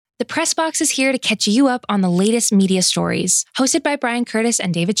The Press Box is here to catch you up on the latest media stories. Hosted by Brian Curtis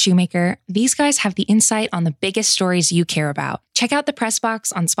and David Shoemaker, these guys have the insight on the biggest stories you care about. Check out The Press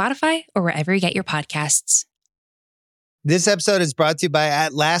Box on Spotify or wherever you get your podcasts. This episode is brought to you by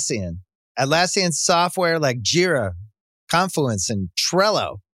Atlassian. Atlassian software like Jira, Confluence, and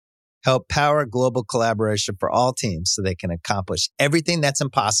Trello help power global collaboration for all teams so they can accomplish everything that's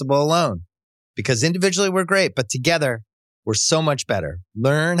impossible alone. Because individually we're great, but together we're so much better.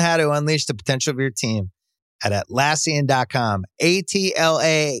 Learn how to unleash the potential of your team at Atlassian.com.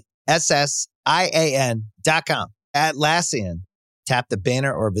 Atlassian.com. Atlassian. Tap the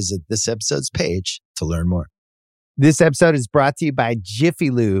banner or visit this episode's page to learn more. This episode is brought to you by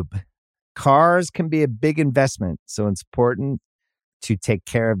Jiffy Lube. Cars can be a big investment, so it's important to take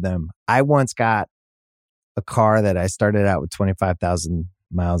care of them. I once got a car that I started out with 25,000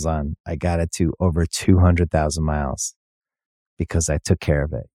 miles on. I got it to over 200,000 miles because I took care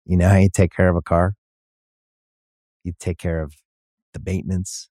of it. You know how you take care of a car? You take care of the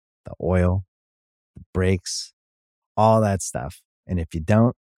maintenance, the oil, the brakes, all that stuff. And if you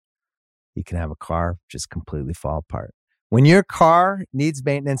don't, you can have a car just completely fall apart. When your car needs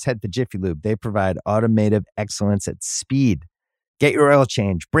maintenance, head to Jiffy Lube. They provide automotive excellence at speed. Get your oil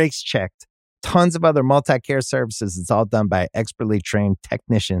change, brakes checked, tons of other multi-care services. It's all done by expertly trained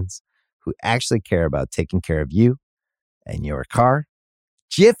technicians who actually care about taking care of you and your car.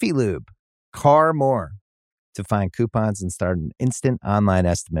 Jiffy Lube, car more. To find coupons and start an instant online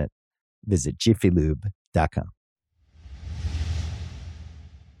estimate, visit jiffylube.com.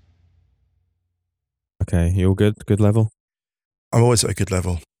 Okay, you all good? Good level? I'm always at a good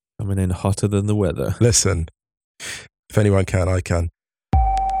level. Coming in hotter than the weather. Listen, if anyone can, I can.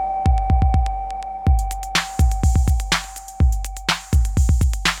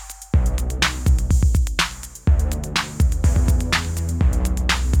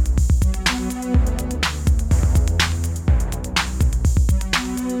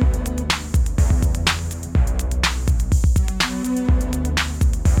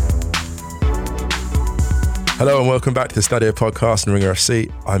 Hello and welcome back to the Stadio Podcast and Ringer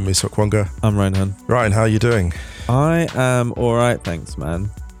FC. I'm Musa Okwonga. I'm Ryan. Ryan, how are you doing? I am all right, thanks, man.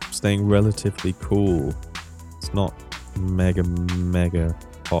 Staying relatively cool. It's not mega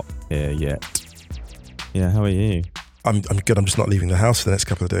hot here yet. Yeah, how are you? I'm good. I'm just not leaving the house for the next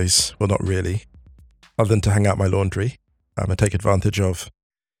couple of days. Well, not really. Other than to hang out my laundry and take advantage of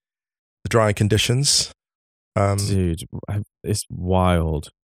the drying conditions. Dude, it's wild.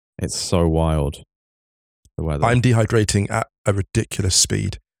 It's so wild. The weather. I'm dehydrating at a ridiculous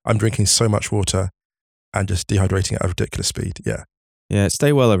speed. I'm drinking so much water and just dehydrating at a ridiculous speed. Yeah. Yeah,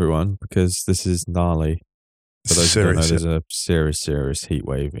 stay well, everyone, because this is gnarly. For those who don't know, there's a serious heat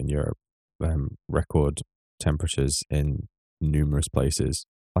wave in Europe. Record temperatures in numerous places.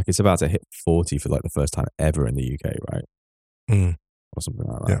 Like it's about to hit 40 for like the first time ever in the UK, right? Or something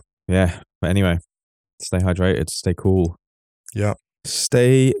like that. Yeah. But anyway, stay hydrated, stay cool. Yeah.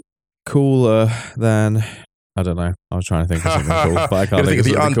 Stay cooler than, I don't know. I was trying to think of something cool, but I can't think of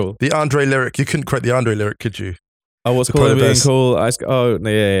something cool. The Andre lyric. You couldn't quote the Andre lyric, could you? Oh, what's cool being cool? Oh,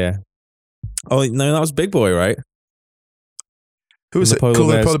 yeah. Oh, no, that was Big Boy, right? Who was it?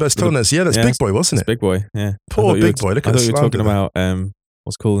 Cool and Polar Bear's Tallness. Yeah, that's Big Boy, wasn't it? Big Boy, yeah. Poor Big Boy. Look at I thought you were talking about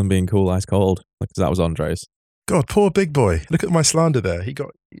what's cool and being cool, ice cold. Because that was Andre's. God, poor Big Boy. Look at my slander there. He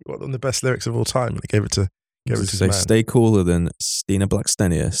got one of the best lyrics of all time. And he gave it to his man. Stay cooler than Stina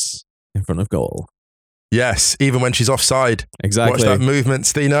Blackstenius in front of goal. Yes, even when she's offside. Exactly. Watch that movement,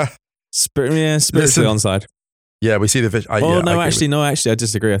 Stina. Spiritually onside. Yeah, we see the vision. Actually, I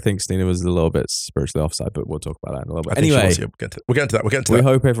disagree. I think Stina was a little bit spiritually offside, but we'll talk about that in a little bit. Anyway, we'll get into that. We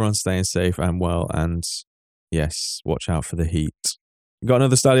hope everyone's staying safe and well, and yes, watch out for the heat. We've got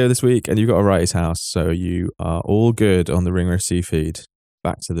another Stadio this week, and you've got a Wrighty's House, so you are all good on the Ringer FC feed.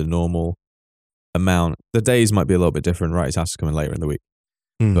 Back to the normal amount. The days might be a little bit different. Wrighty's House is coming later in the week,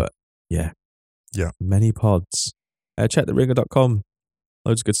 but yeah, many pods. Check theringer.com.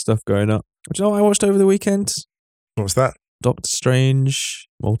 Loads of good stuff going up. Do you know what I watched over the weekend? What was that? Doctor Strange,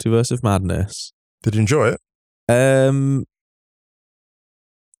 Multiverse of Madness. Did you enjoy it?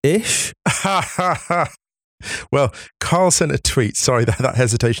 Ish. Well, Carl sent a tweet. Sorry, that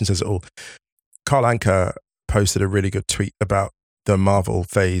hesitation says it all. Carl Anka posted a really good tweet about the Marvel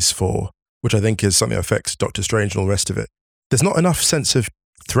Phase 4, which I think is something that affects Doctor Strange and all the rest of it. There's not enough sense of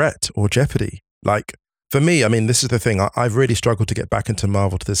threat or jeopardy. Like, for me, I mean, this is the thing. I've really struggled to get back into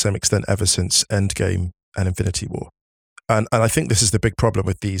Marvel to the same extent ever since Endgame and Infinity War. And I think this is the big problem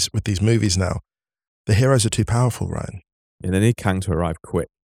with these movies now. The heroes are too powerful, Ryan. Yeah, they need Kang to arrive quick.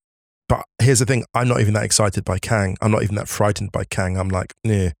 But here's the thing. I'm not even that excited by Kang. I'm not even that frightened by Kang. I'm like,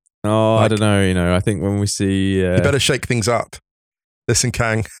 nah. Oh, I don't know. I think when we see... You better shake things up. Listen,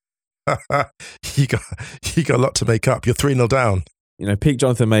 Kang, you got a lot to make up. You're 3-0 down. Peak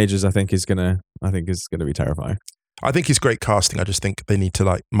Jonathan Majors, I think is gonna be terrifying. I think he's great casting. I just think they need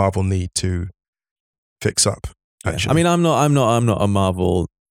to Marvel need to fix up. Actually, I mean, I'm not a Marvel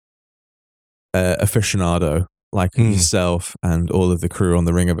aficionado like yourself and all of the crew on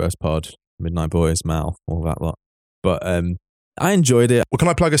the Ringerverse pod, Midnight Boys, Mal, all that lot. But I enjoyed it. Well, can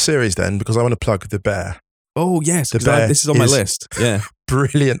I plug a series then? Because I want to plug The Bear. Oh yes, Bear this is on my list. Yeah,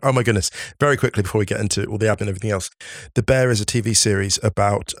 brilliant. Oh my goodness! Very quickly before we get into all the admin and everything else, The Bear is a TV series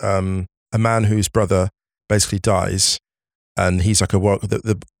about a man whose brother basically dies, and he's like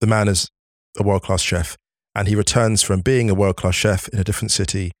the man is a world-class chef, and he returns from being a world-class chef in a different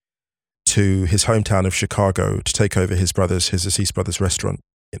city to his hometown of Chicago to take over his deceased brother's restaurant.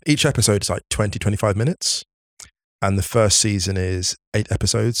 Each episode is 20-25 minutes, and the first season is 8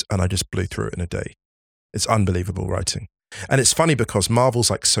 episodes, and I just blew through it in a day. It's unbelievable writing. And it's funny because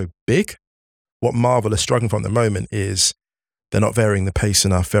Marvel's so big. What Marvel is struggling from at the moment is they're not varying the pace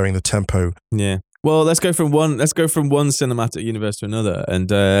enough, varying the tempo. Yeah. Well, let's go from one cinematic universe to another.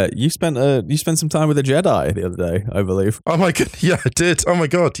 And you spent some time with a Jedi the other day, I believe. Oh my god, yeah, I did. Oh my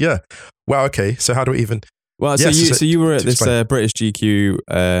god, yeah. Wow. Okay, so how do we even? Well, so you were at this British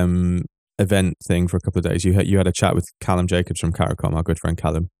GQ event thing for a couple of days. You had a chat with Callum Jacobs from Caricom, our good friend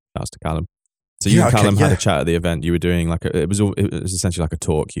Callum. Shouts to Callum. So you and Callum had a chat at the event. You were doing it was essentially like a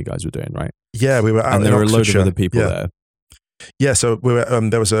talk you guys were doing, right? Yeah, we were out and there were a load of other people there. Yeah, so we were,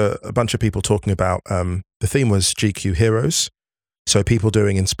 there was a bunch of people talking about, the theme was GQ Heroes, so people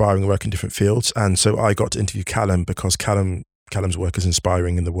doing inspiring work in different fields. And so I got to interview Callum because Callum's work is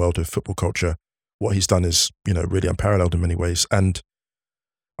inspiring in the world of football culture. What he's done is, really unparalleled in many ways. And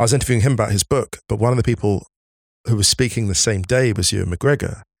I was interviewing him about his book, but one of the people who was speaking the same day was Ewan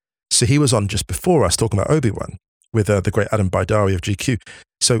McGregor. So he was on just before us talking about Obi-Wan with the great Adam Baidari of GQ.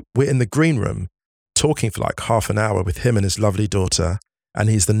 So we're in the green room talking for half an hour with him and his lovely daughter. And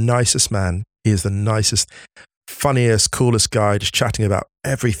he's the nicest man. He is the nicest, funniest, coolest guy, just chatting about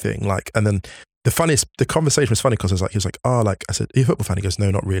everything. And then the conversation was funny because he was like, I said, are you a football fan? He goes, no,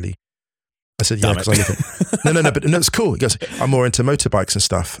 not really. I said, yeah, because I live in... No, but it's cool. He goes, I'm more into motorbikes and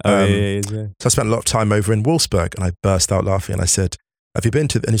stuff. Yeah. So I spent a lot of time over in Wolfsburg, and I burst out laughing and I said, have you been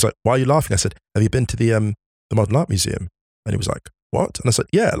to... And he's like, why are you laughing? I said, have you been to the Modern Art Museum? And he was like, what? And I said,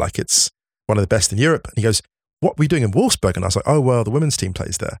 yeah, it's one of the best in Europe. And he goes, what were you doing in Wolfsburg? And I was like, oh, well, the women's team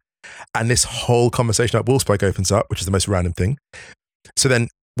plays there. And this whole conversation about Wolfsburg opens up, which is the most random thing. So then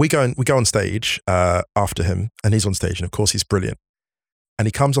we go on stage after him, and he's on stage, and of course he's brilliant. And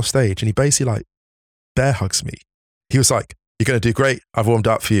he comes off stage and he basically bear hugs me. He was like, you're going to do great. I've warmed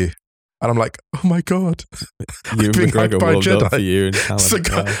up for you. And I'm like, oh my God. You and McGregor warmed up for you. And Callum, so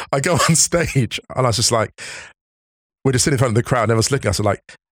I go on stage and I was just like, we're just sitting in front of the crowd and everyone's looking at us like,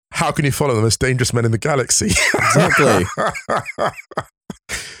 how can you follow the most dangerous men in the galaxy? Exactly.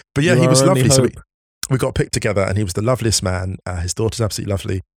 But yeah, he was lovely. So we got picked together and he was the loveliest man. His daughter's absolutely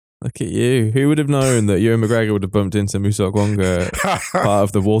lovely. Look at you. Who would have known that Ewan McGregor would have bumped into Musa Okwonga, part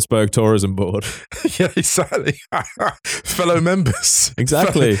of the Wolfsburg Tourism Board? Yeah, exactly. Fellow members.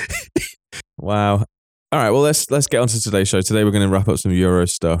 Exactly. Wow. All right, well, let's get on to today's show. Today we're going to wrap up some Euro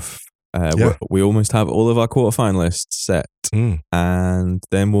stuff. We almost have all of our quarterfinalists set, and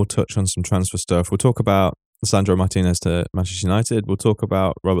then we'll touch on some transfer stuff. We'll talk about Sandro Martinez to Manchester United. We'll talk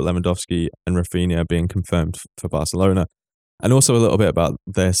about Robert Lewandowski and Rafinha being confirmed for Barcelona. And also a little bit about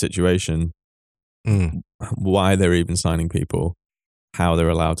their situation, why they're even signing people, how they're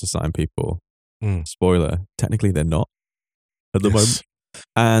allowed to sign people. Spoiler, technically they're not at the moment.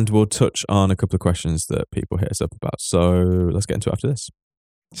 And we'll touch on a couple of questions that people hit us up about. So let's get into it after this.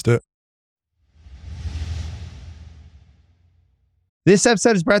 Let's do it. This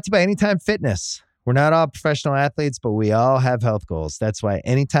episode is brought to you by Anytime Fitness. We're not all professional athletes, but we all have health goals. That's why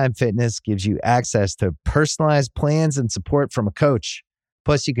Anytime Fitness gives you access to personalized plans and support from a coach.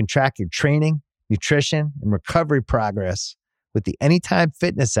 Plus, you can track your training, nutrition, and recovery progress with the Anytime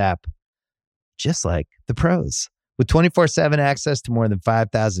Fitness app, just like the pros. With 24/7 access to more than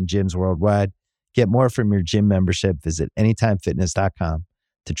 5,000 gyms worldwide, get more from your gym membership. Visit anytimefitness.com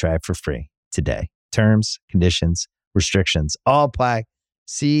to try it for free today. Terms, conditions, restrictions all apply.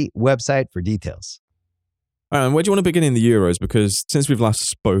 See website for details. All right, and where do you want to begin in the Euros? Because since we've last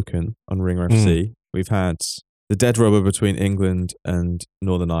spoken on Ringer FC, we've had the dead rubber between England and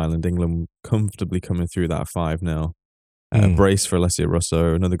Northern Ireland. England comfortably coming through that 5-0. A brace for Alessia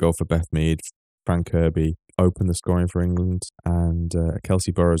Russo, another goal for Beth Mead. Fran Kirby opened the scoring for England, and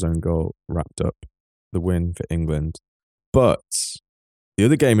Kelsey Burroughs' own goal wrapped up the win for England. But The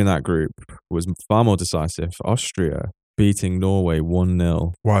other game in that group was far more decisive. Austria beating Norway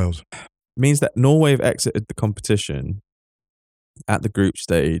 1-0. Wild. Means that Norway have exited the competition at the group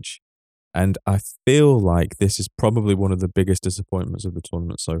stage. And I feel like this is probably one of the biggest disappointments of the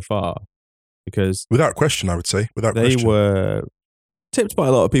tournament so far. Because without question, I would say. They were tipped by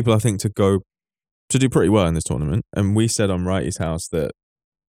a lot of people, I think, to do pretty well in this tournament. And we said on Righty's House that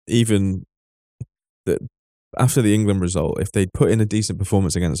even that after the England result, if they'd put in a decent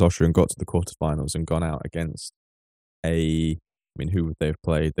performance against Austria and got to the quarterfinals and gone out against who would they have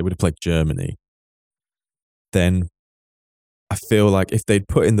played? They would have played Germany. Then I feel like if they'd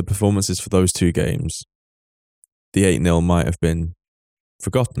put in the performances for those two games, the 8-0 might have been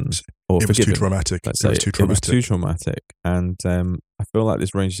forgotten or forgiven. It was too traumatic. Let's say it was too traumatic. And I feel like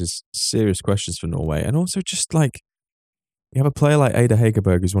this raises serious questions for Norway. And also just like, you have a player like Ada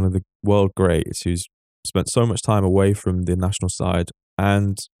Hegerberg, who's one of the world greats, who's spent so much time away from the national side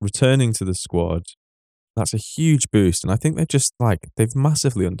and returning to the squad. That's a huge boost. And I think they've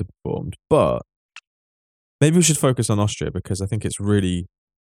massively underperformed. But maybe we should focus on Austria because I think it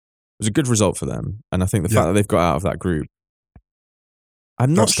was a good result for them. And I think the fact that they've got out of that group,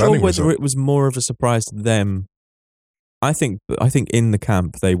 I'm not sure whether it was more of a surprise to them. I think in the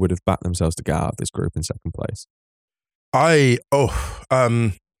camp, they would have backed themselves to get out of this group in second place. I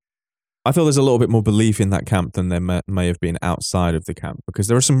feel there's a little bit more belief in that camp than there may have been outside of the camp because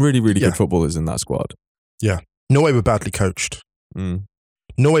there are some really, really good footballers in that squad. Yeah. Norway were badly coached.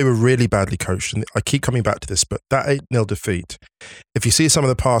 Norway were really badly coached. And I keep coming back to this, but that 8-0 defeat, if you see some of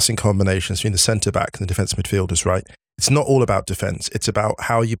the passing combinations between the centre-back and the defensive midfielders, right? It's not all about defence. It's about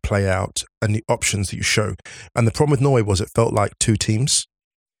how you play out and the options that you show. And the problem with Norway was it felt like two teams.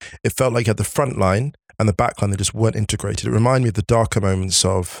 It felt like you had the front line and the back line that just weren't integrated. It reminded me of the darker moments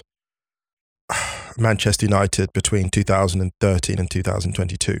of Manchester United between 2013 and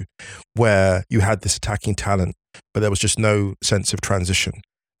 2022, where you had this attacking talent, but there was just no sense of transition.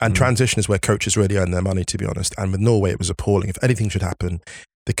 And transition is where coaches really earn their money, to be honest. And with Norway, it was appalling. If anything should happen,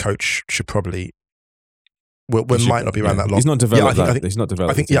 the coach should probably... might not be around that long. He's not developed. He's not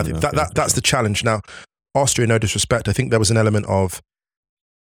developed. I think that's the challenge. Now, Austria, no disrespect, I think there was an element of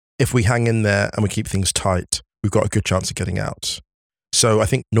if we hang in there and we keep things tight, we've got a good chance of getting out. So I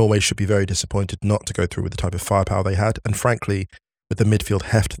think Norway should be very disappointed not to go through with the type of firepower they had, and frankly, with the midfield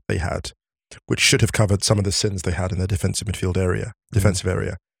heft that they had, which should have covered some of the sins they had in their defensive area.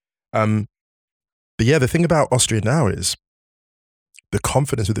 But yeah, the thing about Austria now is the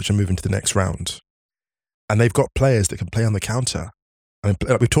confidence with which they're moving to the next round. And they've got players that can play on the counter. I mean,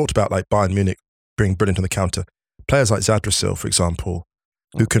 we've talked about like Bayern Munich being brilliant on the counter. Players like Zadrasil, for example,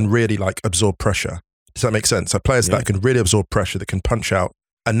 who can really like absorb pressure. Does that make sense? So players that can really absorb pressure, that can punch out.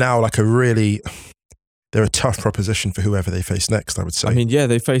 And now they're a tough proposition for whoever they face next, I would say. I mean,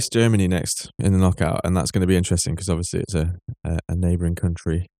 they face Germany next in the knockout. And that's going to be interesting because obviously it's a neighbouring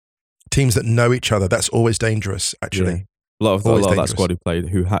country. Teams that know each other, that's always dangerous, actually. Yeah. A lot of that squad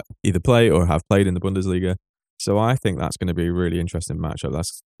who either play or have played in the Bundesliga. So I think that's going to be a really interesting matchup.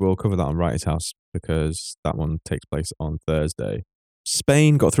 We'll cover that on Righty's House because that one takes place on Thursday.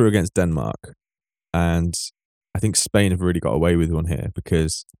 Spain got through against Denmark, and I think Spain have really got away with one here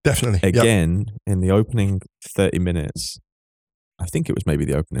because definitely again in the opening 30 minutes, I think it was maybe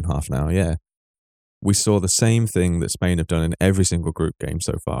the opening half an hour, we saw the same thing that Spain have done in every single group game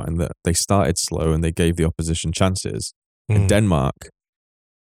so far, and that they started slow and they gave the opposition chances. And Denmark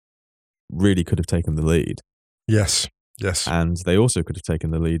really could have taken the lead. Yes. And they also could have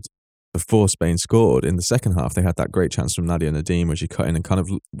taken the lead before Spain scored. In the second half, they had that great chance from Nadia Nadim where she cut in and kind of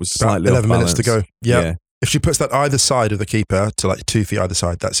was slightly about 11 off minutes balance. to go. Yeah. If she puts that either side of the keeper to like 2 feet either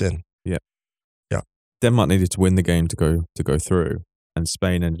side, that's in. Yeah. Yeah. Denmark needed to win the game to go through, and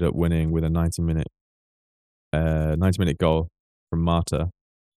Spain ended up winning with a 90-minute goal from Marta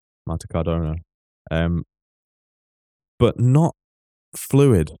Cardona. But not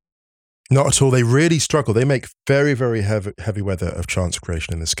fluid. Not at all. They really struggle. They make very, very heavy weather of chance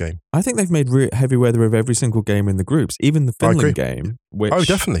creation in this game. I think they've made heavy weather of every single game in the groups. Even the Finland game, which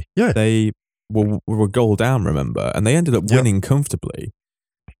definitely, yeah, they were a goal down, remember, and they ended up winning comfortably.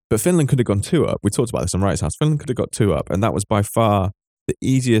 But Finland could have gone 2 up. We talked about this on Righty's House. Finland could have got 2 up, and that was by far the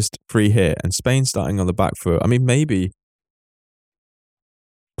easiest free hit. And Spain starting on the back foot. I mean, maybe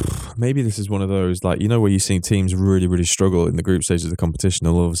this is one of those, like, where you see teams really, really struggle in the group stage of the competition,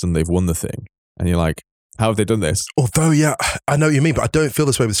 and all of a sudden they've won the thing. And you're like, how have they done this? Although, I know what you mean, but I don't feel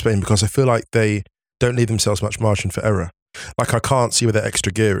this way with Spain because I feel like they don't leave themselves much margin for error. Like, I can't see where their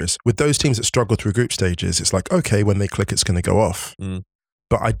extra gear is. With those teams that struggle through group stages, it's like, okay, when they click, it's going to go off.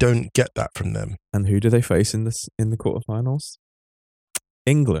 But I don't get that from them. And who do they face in the quarterfinals?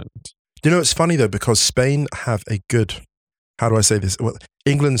 England. You know, it's funny though, because Spain have a good, how do I say this? Well,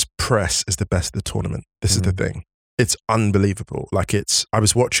 England's press is the best of the tournament. This is the thing. It's unbelievable. Like I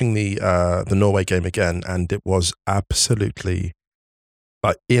was watching the Norway game again, and it was absolutely,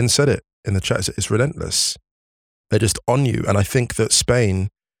 like Ian said it in the chat, it's relentless. They're just on you. And I think that Spain,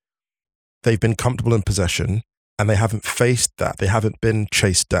 they've been comfortable in possession and they haven't faced that. They haven't been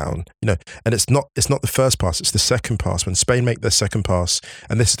chased down, you know, and it's not the first pass, it's the second pass. When Spain make their second pass,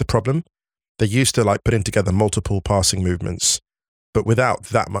 and this is the problem, they're used to like putting together multiple passing movements, but without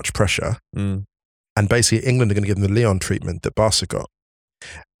that much pressure. And basically England are going to give them the Leon treatment that Barca got.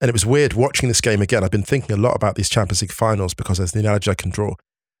 And it was weird watching this game again. I've been thinking a lot about these Champions League finals because there's the analogy I can draw.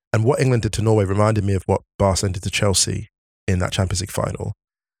 And what England did to Norway reminded me of what Barcelona did to Chelsea in that Champions League final.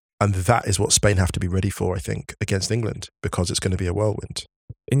 And that is what Spain have to be ready for, I think, against England, because it's going to be a whirlwind.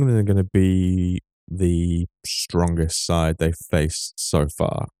 England are going to be the strongest side they've faced so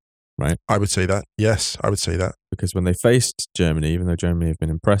far, right? I would say that. Yes, I would say that. Because when they faced Germany, even though Germany have been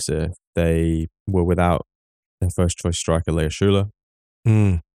impressive, they were without their first choice striker, Lea Schüller.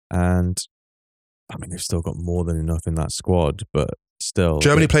 And I mean, they've still got more than enough in that squad, but still.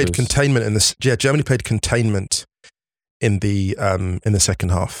 Germany played containment in this. Yeah, Germany played containment in the second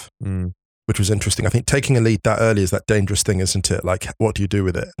half, which was interesting. I think taking a lead that early is that dangerous thing, isn't it? Like, what do you do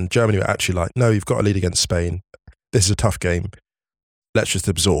with it? And Germany were actually like, no, you've got a lead against Spain. This is a tough game. Let's just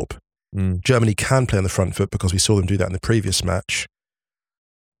absorb. Germany can play on the front foot because we saw them do that in the previous match.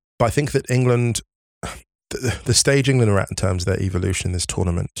 But I think that England, the stage England are at in terms of their evolution in this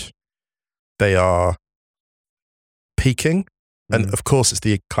tournament, they are peaking. And of course, it's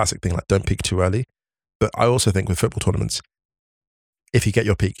the classic thing, like don't peak too early. But I also think with football tournaments, if you get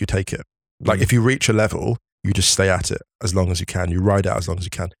your peak, you take it. Like if you reach a level, you just stay at it as long as you can. You ride out as long as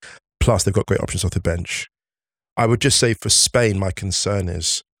you can. Plus, they've got great options off the bench. I would just say for Spain, my concern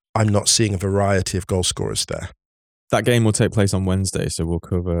is I'm not seeing a variety of goal scorers there. That game will take place on Wednesday, so we'll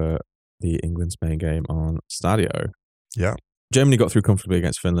cover the England-Spain game on Stadio. Yeah. Germany got through comfortably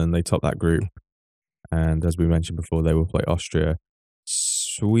against Finland. They topped that group. And as we mentioned before, they will play Austria.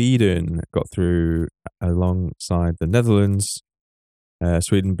 Sweden got through alongside the Netherlands.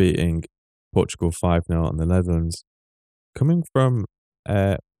 Sweden beating Portugal 5-0 on the Netherlands. Coming from,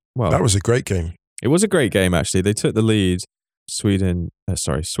 that was a great game. It was a great game, actually. They took the lead. Switzerland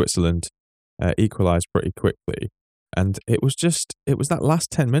equalised pretty quickly. And it was that last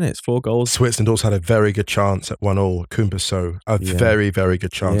 10 minutes, 4 goals. Switzerland also had a very good chance at 1-1. Kumbuso, very, very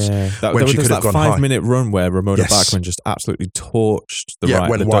good chance. Yeah. There was that 5-minute run where Ramona Bachmann just absolutely torched the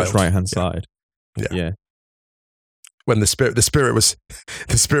Dutch right-hand side. Yeah. When the spirit was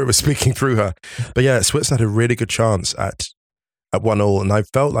speaking through her. But yeah, Switzerland had a really good chance at 1-1. And I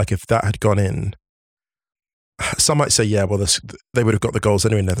felt like if that had gone in, some might say, yeah, well, they would have got the goals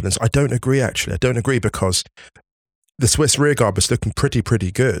anyway in the Netherlands. I don't agree, actually. I don't agree because the Swiss rearguard was looking pretty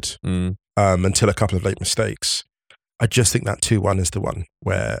good until a couple of late mistakes. I just think that 2-1 is the one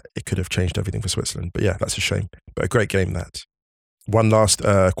where it could have changed everything for Switzerland. But yeah, that's a shame. But a great game, that. One last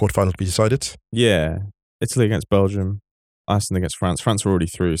quarterfinal to be decided. Yeah. Italy against Belgium. Iceland against France. France are already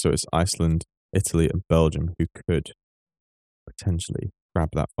through, so it's Iceland, Italy and Belgium who could potentially grab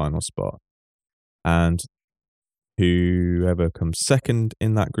that final spot. And whoever comes second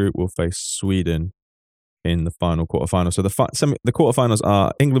in that group will face Sweden in the final quarterfinal. So the quarterfinals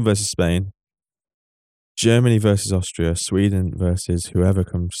are England versus Spain, Germany versus Austria, Sweden versus whoever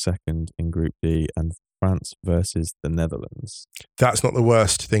comes second in Group D, and France versus the Netherlands. That's not the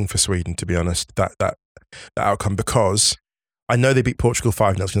worst thing for Sweden, to be honest, that outcome, because I know they beat Portugal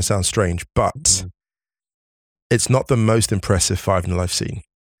 5-0. It's going to sound strange, but it's not the most impressive 5-0 I've seen.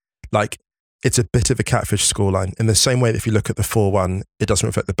 Like, it's a bit of a catfish scoreline in the same way that if you look at the 4-1, it doesn't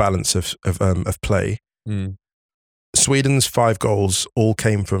reflect the balance of play. Sweden's 5 goals all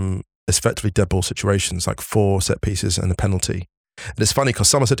came from effectively dead ball situations, like 4 set pieces and a penalty. And it's funny because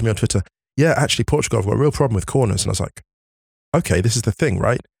someone said to me on Twitter, yeah, actually Portugal have got a real problem with corners. And I was like, okay, this is the thing,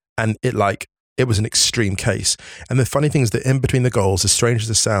 right? And it was an extreme case. And the funny thing is that in between the goals, as strange as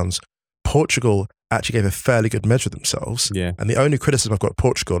this sounds, Portugal actually gave a fairly good measure of themselves. Yeah. And the only criticism I've got of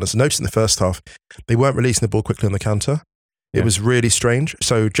Portugal, and as I noticed in the first half, they weren't releasing the ball quickly on the counter. It was really strange.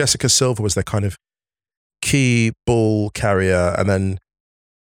 So Jessica Silva was their kind of key ball carrier, and then,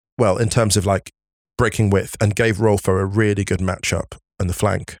 well, in terms of like breaking width, and gave Rolfo a really good matchup on the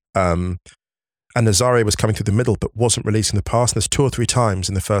flank. And Nazare was coming through the middle, but wasn't releasing the pass. And there's 2 or 3 times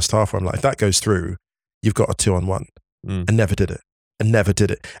in the first half where I'm like, if that goes through, you've got a 2-on-1. And never did it.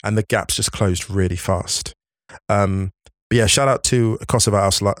 And the gaps just closed really fast. But yeah, shout out to Kosovo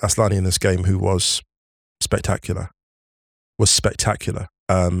Aslani in this game, who was spectacular.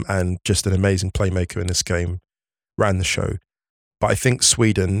 and just an amazing playmaker in this game, ran the show. But I think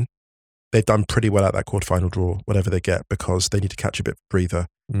Sweden, they've done pretty well at that quarterfinal draw, whatever they get, because they need to catch a bit of a breather,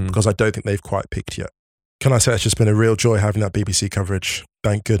 because I don't think they've quite peaked yet. Can I say it's just been a real joy having that BBC coverage.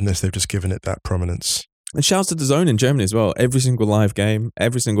 Thank goodness they've just given it that prominence. And shouts to DAZN in Germany as well. Every single live game,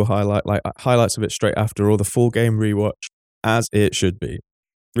 every single highlight, like highlights of it straight after, or the full game rewatch, as it should be.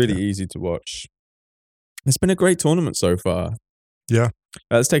 Really easy to watch. It's been a great tournament so far. Yeah.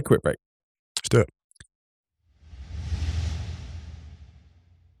 Let's take a quick break. Let's do it.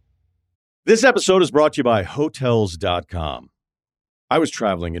 This episode is brought to you by Hotels.com. I was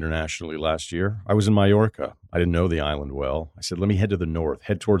traveling internationally last year. I was in Mallorca. I didn't know the island well. I said, let me head to the north,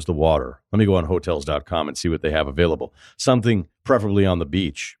 head towards the water. Let me go on Hotels.com and see what they have available. Something preferably on the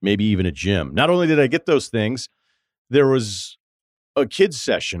beach, maybe even a gym. Not only did I get those things, there was a kids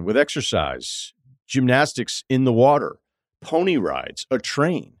session with exercise, gymnastics in the water, pony rides, a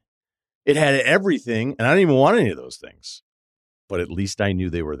train. It had everything, and I didn't even want any of those things. But at least I knew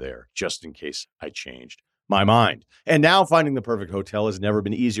they were there, just in case I changed my mind. And now finding the perfect hotel has never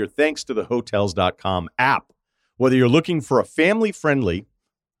been easier thanks to the Hotels.com app. Whether you're looking for a family-friendly,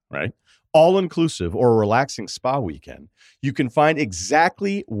 right, all-inclusive or a relaxing spa weekend, you can find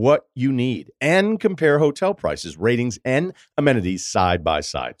exactly what you need and compare hotel prices, ratings, and amenities side by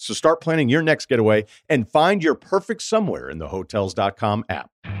side. So start planning your next getaway and find your perfect somewhere in the Hotels.com app.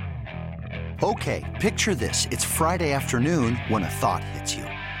 Okay, picture this. It's Friday afternoon when a thought hits you.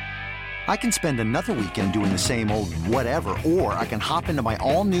 I can spend another weekend doing the same old whatever, or I can hop into my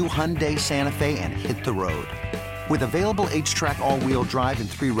all-new Hyundai Santa Fe and hit the road. With available H-Track all-wheel drive and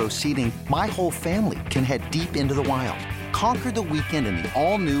 3-row seating, my whole family can head deep into the wild. Conquer the weekend in the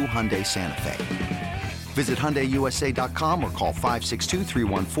all-new Hyundai Santa Fe. Visit HyundaiUSA.com or call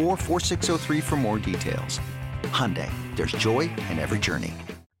 562-314-4603 for more details. Hyundai, there's joy in every journey.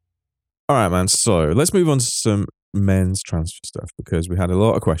 All right, man. So let's move on to some men's transfer stuff, because we had a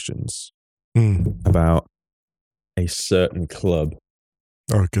lot of questions about a certain club.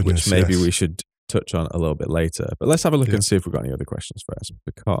 Oh, goodness. Which maybe we should touch on a little bit later. But let's have a look and see if we've got any other questions first,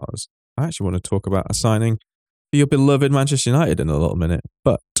 because I actually want to talk about a signing for your beloved Manchester United in a little minute.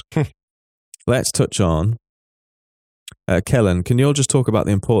 But let's touch on Kellen, can you all just talk about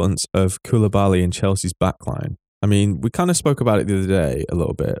the importance of Koulibaly in Chelsea's backline? I mean, we kind of spoke about it the other day a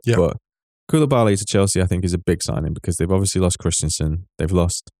little bit, but Koulibaly to Chelsea, I think, is a big signing because they've obviously lost Christensen. They've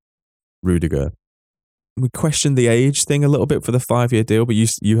lost Rudiger. We questioned the age thing a little bit for the 5-year deal, but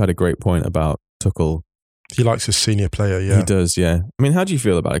you had a great point about Tuchel. He likes his senior player, yeah. He does, yeah. I mean, how do you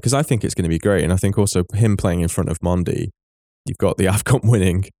feel about it? Because I think it's going to be great. And I think also him playing in front of Mondi, you've got the AFCON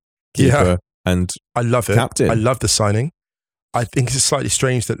winning keeper and I love it. Captain. I love the signing. I think it's slightly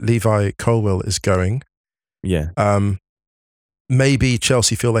strange that Levi Colwill is going. Yeah. Maybe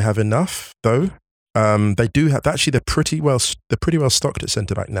Chelsea feel they have enough, though. They do have. Actually, they're pretty well stocked at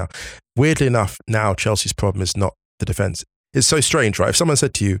centre back now. Weirdly enough, now Chelsea's problem is not the defence. It's so strange, right? If someone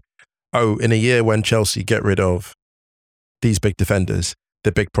said to you, "Oh, in a year when Chelsea get rid of these big defenders,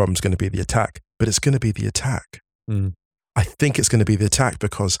 the big problem is going to be the attack," but it's going to be the attack. I think it's going to be the attack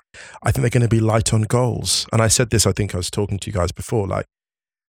because I think they're going to be light on goals. And I said this. I think I was talking to you guys before. Like,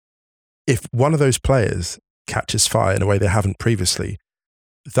 if one of those players catches fire in a way they haven't previously,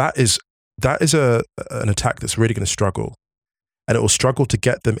 that is an attack that's really going to struggle, and it will struggle to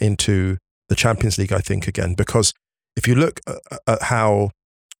get them into the Champions League, I think, again, because if you look at how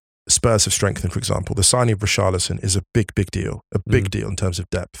Spurs have strengthened, for example, the signing of Richarlison is a big deal in terms of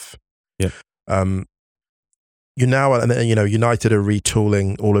depth. Yeah. You now, and you know, United are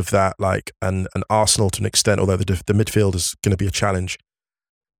retooling all of that, like, and Arsenal to an extent, although the midfield is going to be a challenge.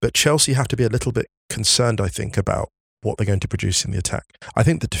 But Chelsea have to be a little bit concerned, I think, about what they're going to produce in the attack. I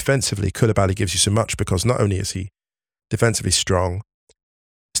think that defensively, Koulibaly gives you so much because not only is he defensively strong,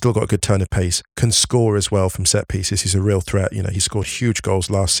 still got a good turn of pace, can score as well from set pieces. He's a real threat. You know, he scored huge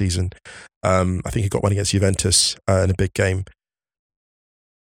goals last season. I think he got one against Juventus in a big game.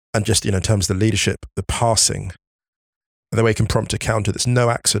 And just, you know, in terms of the leadership, the passing, the way he can prompt a counter, there's no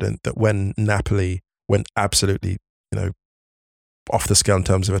accident that when Napoli went absolutely, you know, off the scale in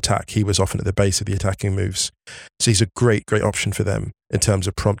terms of attack, he was often at the base of the attacking moves. So he's a great option for them in terms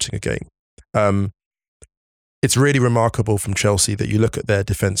of prompting a game. It's really remarkable from Chelsea that you look at their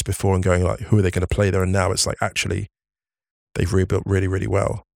defence before and going like, who are they going to play there? And now it's like, actually, they've rebuilt really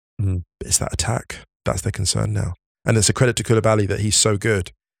well. But it's that attack. That's their concern now. And it's a credit to Koulibaly that he's so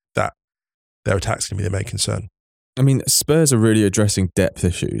good that their attack's going to be their main concern. I mean, Spurs are really addressing depth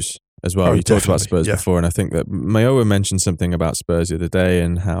issues. as well. You talked about definitely, Spurs before, and I think that Mayowa mentioned something about Spurs the other day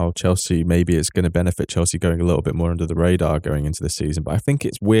and how Chelsea, maybe it's going to benefit Chelsea going a little bit more under the radar going into the season. But I think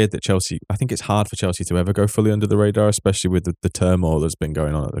it's weird that I think it's hard for Chelsea to ever go fully under the radar, especially with the turmoil that's been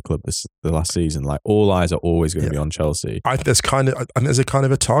going on at the club the last season. Like, all eyes are always going to be on Chelsea. There's a kind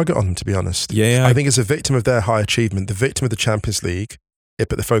of a target on them, to be honest. Yeah. I think it's a victim of their high achievement, the victim of the Champions League. It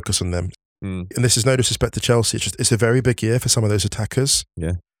put the focus on them. And this is no disrespect to Chelsea. It's a very big year for some of those attackers.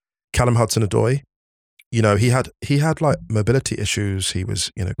 Yeah. Callum Hudson-Odoi, he had like mobility issues. He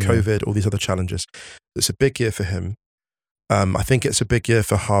was, COVID, all these other challenges. It's a big year for him. I think it's a big year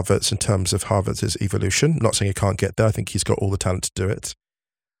for Havertz in terms of Havertz's evolution. Not saying he can't get there. I think he's got all the talent to do it.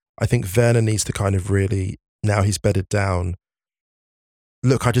 I think Werner needs to kind of really, now he's bedded down.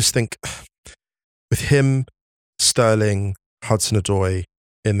 Look, I just think with him, Sterling, Hudson-Odoi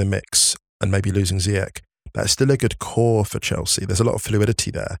in the mix, and maybe losing Ziyech, that's still a good core for Chelsea. There's a lot of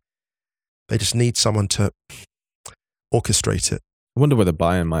fluidity there. They just need someone to orchestrate it. I wonder whether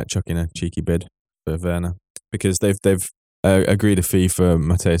Bayern might chuck in a cheeky bid for Werner, because they've agreed a fee for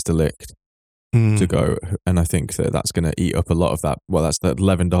Matthijs de Ligt to go, and I think that's going to eat up a lot of that. Well, that's the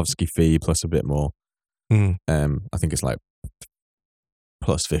Lewandowski fee plus a bit more. I think it's like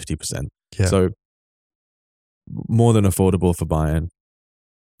plus 50%. Yeah. So more than affordable for Bayern.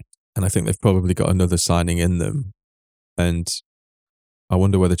 And I think they've probably got another signing in them. And I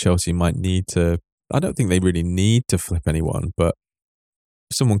wonder whether Chelsea might need to, I don't think they really need to flip anyone, but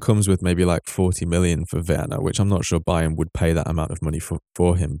if someone comes with maybe like 40 million for Werner, which I'm not sure Bayern would pay that amount of money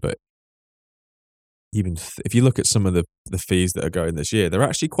for him, but even if you look at some of the fees that are going this year, they're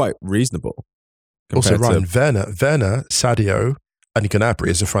actually quite reasonable. Also, Ryan, Werner, Sadio, and Gnabry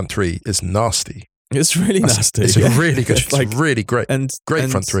as a front three is nasty. It's really nasty. It's really good. It's really great. Great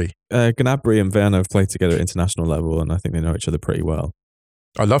front three. Gnabry and Werner have played together at international level, and I think they know each other pretty well.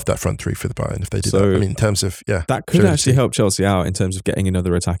 I love that front three for the Bayern if they did that. I mean, in terms of, that could actually help Chelsea out in terms of getting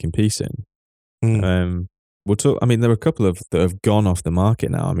another attacking piece in. We'll talk. I mean, there are a couple of that have gone off the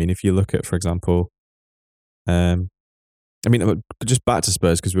market now. I mean, if you look at, for example, just back to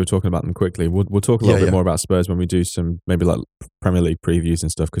Spurs, because we were talking about them quickly. We'll talk a little bit more about Spurs when we do some maybe like Premier League previews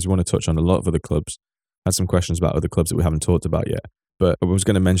and stuff, because we want to touch on a lot of other clubs. I had some questions about other clubs that we haven't talked about yet, but I was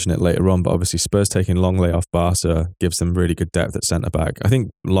going to mention it later on. But obviously, Spurs taking Longley off Barca gives them really good depth at centre back. I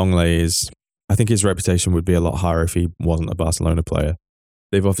think I think his reputation would be a lot higher if he wasn't a Barcelona player.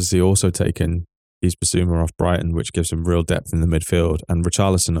 They've obviously also taken Yves Bissouma off Brighton, which gives them real depth in the midfield, and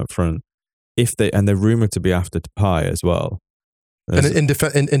Richarlison up front. And they're rumoured to be after Depay as well. And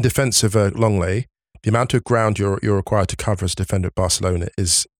in defence of Longley, the amount of ground you're required to cover as a defender at Barcelona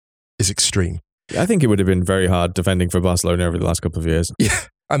is extreme. I think it would have been very hard defending for Barcelona over the last couple of years. Yeah,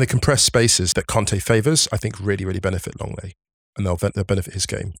 and the compressed spaces that Conte favours, I think, really, really benefit Longley, and they'll benefit his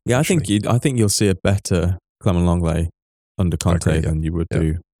game. Yeah, I think you'll see a better Clement Longley under Conte than you would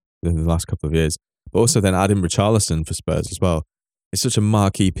do in the last couple of years. But also then adding Richarlison for Spurs as well. It's such a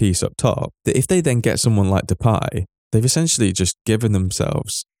marquee piece up top that if they then get someone like Depay, they've essentially just given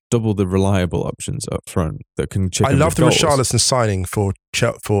themselves double the reliable options up front that can chip in with goals. I love the Richarlison signing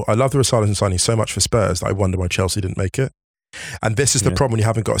I love the Richarlison signing so much for Spurs that I wonder why Chelsea didn't make it. And this is the problem when you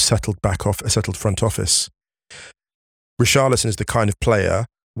haven't got a settled front office. Richarlison is the kind of player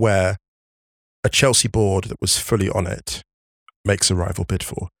where a Chelsea board that was fully on it makes a rival bid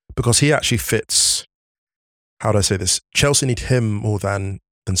for, because he actually fits. How do I say this? Chelsea need him more than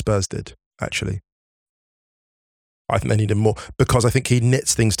Spurs did, actually. I think they need him more because I think he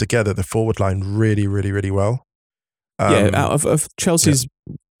knits things together, the forward line, really, really, really well. Out of Chelsea's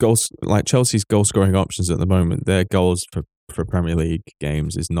goals, like Chelsea's goal scoring options at the moment, their goals for Premier League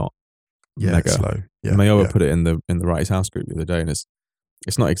games is not mega. It's slow. Yeah, Mayowa put it in the Wrighty's House group the other day, and it's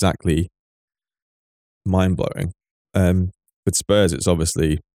not exactly mind blowing. With Spurs, it's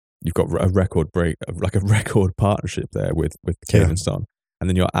obviously you've got a record partnership there with Kane and Son, and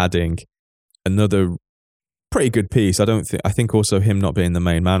then you're adding another pretty good piece. I think also him not being the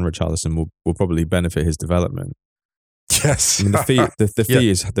main man, Richarlison, will probably benefit his development. Yes, I mean,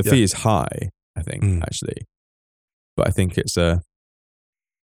 the fee is high, I think, actually, but I think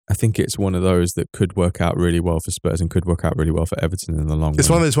it's one of those that could work out really well for Spurs and could work out really well for Everton in the long run. It's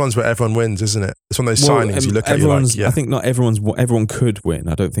one of those ones where everyone wins, isn't it? It's one of those signings you look at. I think not everyone could win.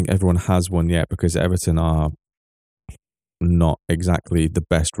 I don't think everyone has won yet, because Everton are not exactly the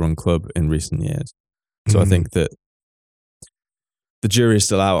best run club in recent years. So I think that the jury is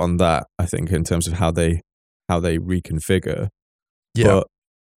still out on that, I think, in terms of how they reconfigure. Yeah.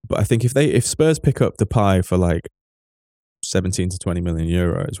 But I think if Spurs pick up the pie for like 17 to 20 million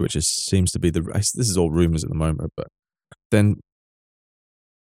euros, which seems to be this is all rumours at the moment, but then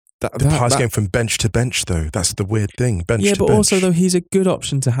Depay's going from bench to bench, though. That's the weird thing. Bench to bench. Yeah, but also, though, he's a good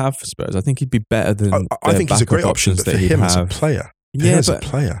option to have for Spurs. I think he'd be better than I think he's a great option, but for him as a player. Yeah, as a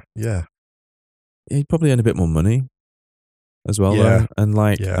player, yeah. He'd probably earn a bit more money as well, though. And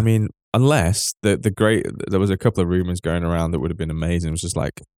I mean, unless there was a couple of rumors going around that would have been amazing. It was just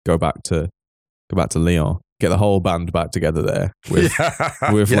like, go back to Lyon. Get the whole band back together there with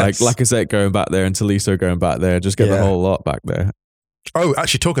like Lacazette going back there and Tolisso going back there. Just get the whole lot back there. Oh,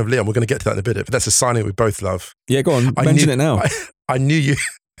 actually, talking of Lyon, we're going to get to that in a bit. But that's a signing we both love. Yeah, go on. Mention it now. I knew you.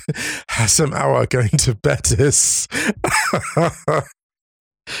 Hassam Aouar going to Betis.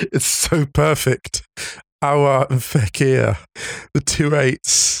 It's so perfect. Aouar and Fekir, the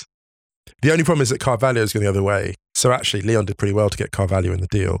 2/8s. The only problem is that Carvalho is going the other way. So actually, Lyon did pretty well to get Carvalho in the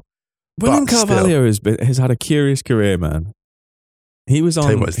deal. William Carvalho has had a curious career, man. He was on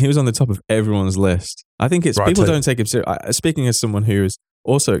the top of everyone's list. I think it's people don't take him seriously. Speaking as someone who has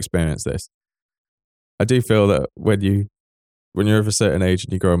also experienced this, I do feel that when you're of a certain age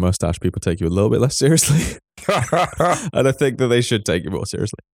and you grow a mustache, people take you a little bit less seriously. And I think that they should take you more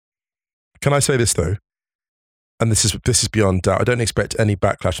seriously. Can I say this though? And this is beyond doubt. I don't expect any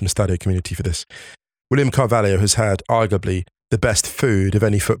backlash from the Stadio community for this. William Carvalho has had arguably the best food of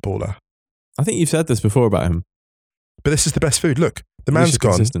any footballer. I think you've said this before about him. But this is the best food. Look, the man's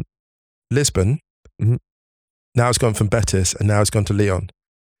gone. Consistent. Lisbon. Mm-hmm. Now it's gone from Betis and now it's gone to Lyon.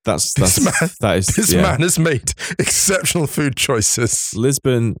 This man has made exceptional food choices.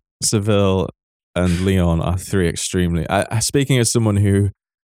 Lisbon, Seville, and Lyon are three extremely. Speaking as someone who,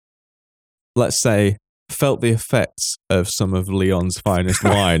 let's say, felt the effects of some of Lyon's finest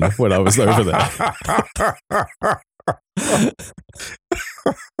wine when I was over there.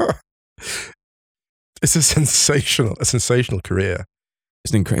 It's a sensational career.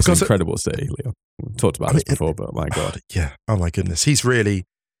 It's an incredible city, Lyon. We've talked about this before, but my God. Yeah. Oh my goodness. He's really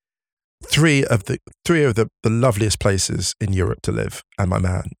three of the loveliest places in Europe to live. And my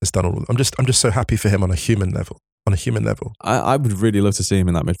man has done all of them. I'm just so happy for him on a human level. I would really love to see him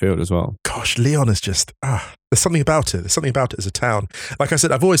in that midfield as well. Gosh, Lyon is just, there's something about it. There's something about it as a town. Like I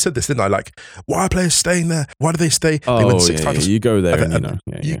said, I've always said this, didn't I? Like, why are players staying there? Why do they stay? They win 6 titles. You go there and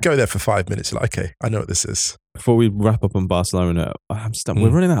you go there for 5 minutes. You're like, okay, I know what this is. Before we wrap up on Barcelona, we're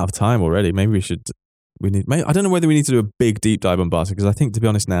running out of time already. Maybe I don't know whether we need to do a big deep dive on Barca, because I think, to be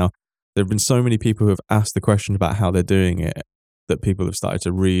honest now, there have been so many people who have asked the question about how they're doing it that people have started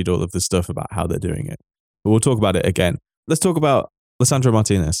to read all of the stuff about how they're doing it. But we'll talk about it again. Let's talk about Lisandro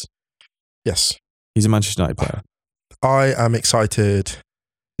Martinez. Yes. He's a Manchester United player. I am excited.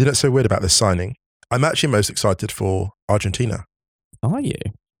 You know what's so weird about this signing? I'm actually most excited for Argentina. Are you?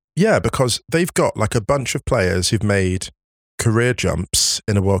 Yeah, because they've got like a bunch of players who've made career jumps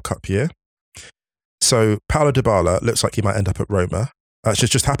in a World Cup year. So Paulo Dybala looks like he might end up at Roma. It's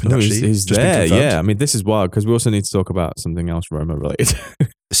just happened, actually. He's just there, yeah. I mean, this is wild, because we also need to talk about something else Roma related.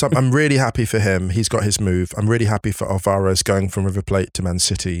 So I'm really happy for him. He's got his move. I'm really happy for Alvarez going from River Plate to Man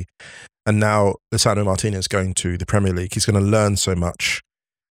City. And now Lisandro Martinez going to the Premier League. He's going to learn so much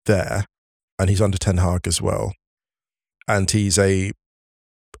there. And he's under Ten Hag as well. And he's a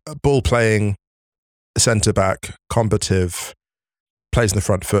ball-playing centre-back, combative, plays in the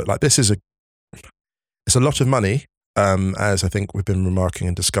front foot. Like, it's a lot of money, as I think we've been remarking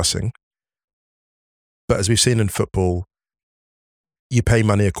and discussing. But as we've seen in football, you pay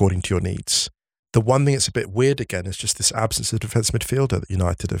money according to your needs. The one thing that's a bit weird again is just this absence of defence midfielder that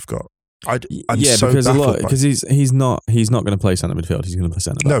United have got. Because he's not going to play centre midfield. He's going to play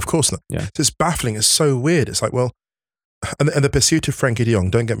centre back. No, of course not. Yeah. So it's baffling. It's so weird. It's like, well, and the pursuit of Frenkie de Jong,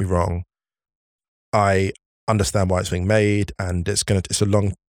 don't get me wrong, I understand why it's being made, and it's a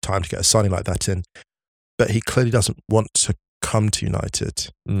long time to get a signing like that in. But he clearly doesn't want to come to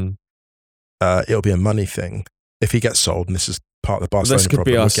United. It'll be a money thing if he gets sold, and this is part of the Barcelona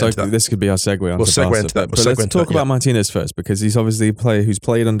problem. This could be our segue onto Barca. But let's talk about Martinez first, because he's obviously a player who's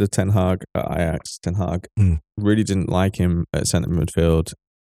played under Ten Hag at Ajax. Ten Hag really didn't like him at centre midfield.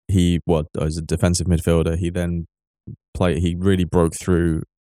 He was a defensive midfielder. He then he really broke through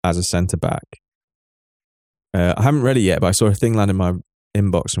as a centre back. I haven't read it yet, but I saw a thing land in my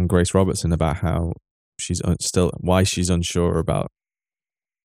inbox from Grace Robertson about how why she's unsure about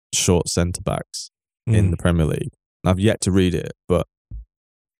short centre backs in the Premier League. I've yet to read it, but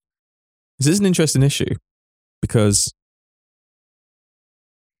this is an interesting issue because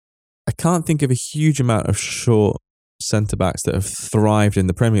I can't think of a huge amount of short centre-backs that have thrived in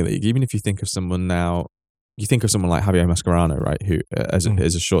the Premier League. Even if you think of someone now, you think of someone like Javier Mascherano, right, who as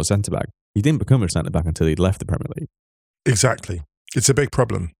a short centre-back. He didn't become a centre-back until he'd left the Premier League. Exactly. It's a big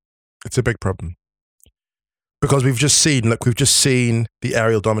problem. Because we've just seen the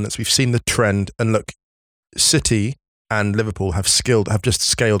aerial dominance. We've seen the trend. And look, City and Liverpool have just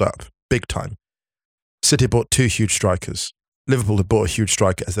scaled up big time. City bought 2 huge strikers. Liverpool have bought a huge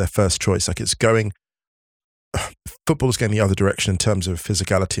striker as their first choice. Like football is going the other direction in terms of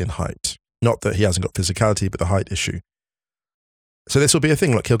physicality and height. Not that he hasn't got physicality, but the height issue. So this will be a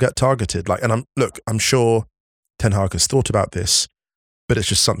thing. Look, he'll get targeted. I'm sure Ten Hag has thought about this, but it's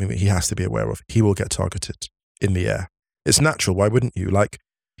just something that he has to be aware of. He will get targeted in the air. It's natural. Why wouldn't you? Like,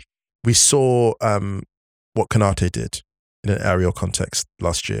 we saw what Konate did in an aerial context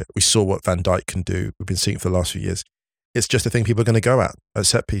last year. We saw what Van Dijk can do. We've been seeing it for the last few years. It's just a thing people are going to go at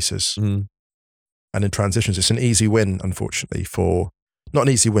set pieces. Mm. And in transitions. It's an easy win, unfortunately, not an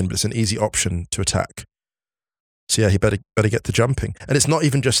easy win, but it's an easy option to attack. So yeah, he better get to jumping. And it's not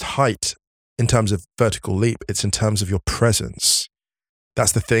even just height in terms of vertical leap. It's in terms of your presence.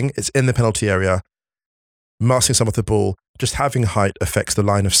 That's the thing. It's in the penalty area. Masking some of the ball, just having height affects the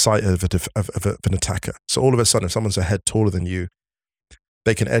line of sight of an attacker. So all of a sudden, if someone's a head taller than you,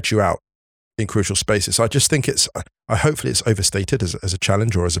 they can edge you out in crucial spaces. So I just think hopefully it's overstated as a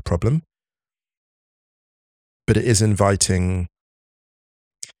challenge or as a problem. But it is inviting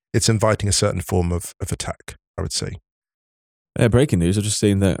a certain form of attack, I would say. Breaking news, I've just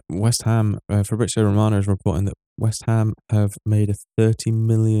seen that West Ham, Fabrizio Romano is reporting that West Ham have made a £30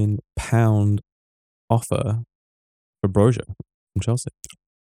 million offer for Broja from Chelsea.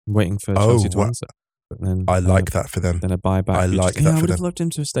 I'm waiting for Chelsea to answer. But then, I like that for them. Then a buyback. I like that for them. I would have loved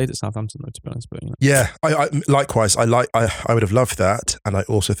him to have stayed at Southampton, though, to be honest. But, Yeah, I likewise. I would have loved that. And I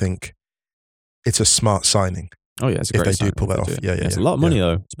also think it's a smart signing. Oh, yeah, it's a great if they signing, do pull that off. Yeah. It's a lot of money,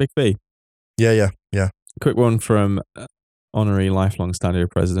 though. It's a big fee. Yeah. Quick one from honorary lifelong Stadio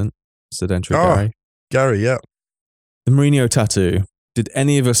president, Sedentary Gary. Gary, yeah. The Mourinho tattoo. Did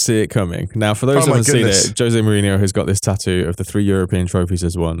any of us see it coming? Now, for those who haven't seen it, Jose Mourinho has got this tattoo of the 3 European trophies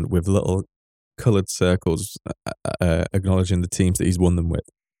he's won with little coloured circles acknowledging the teams that he's won them with.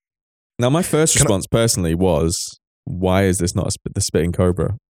 Now, my first response personally was, why is this not the Spitting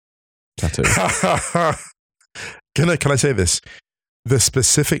Cobra tattoo? Can I say this? The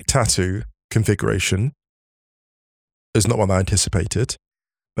specific tattoo configuration is not one I anticipated,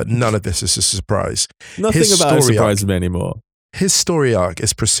 but none of this is a surprise. Nothing about it surprises me anymore. His story arc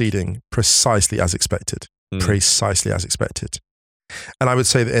is proceeding precisely as expected. Precisely as expected. And I would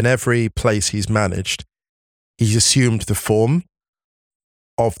say that in every place he's managed, he's assumed the form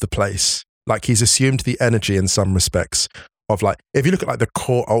of the place. Like, he's assumed the energy in some respects of, like, if you look at like the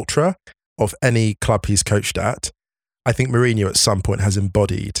core ultra of any club he's coached at, I think Mourinho at some point has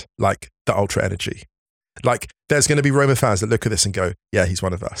embodied like the ultra energy. Like, there's going to be Roma fans that look at this and go, yeah, he's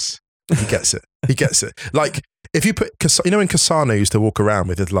one of us. He gets it. He gets it. Like, if you put, when Cassano used to walk around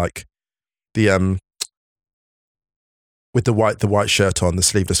with like the with the white shirt on, the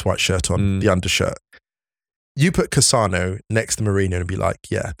sleeveless white shirt on, the undershirt. You put Cassano next to Mourinho and be like,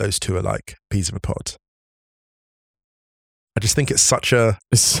 yeah, those two are like peas of a pod. I just think it's such a...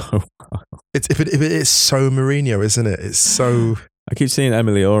 It's so... It's so Mourinho, isn't it? It's so... I keep seeing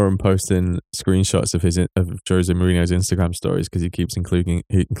Emily Oram posting screenshots of Jose Mourinho's Instagram stories because he keeps including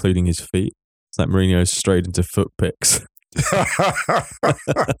his feet. It's like Mourinho's straight into foot pics. It's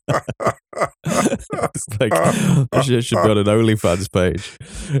like, this should be on an OnlyFans page.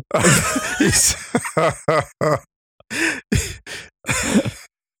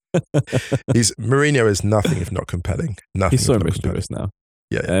 Mourinho is nothing if not compelling. Nothing. He's so mischievous now.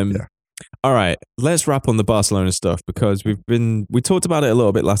 Yeah. All right, let's wrap on the Barcelona stuff because we talked about it a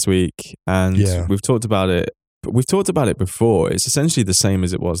little bit last week, and we've talked about it before. It's essentially the same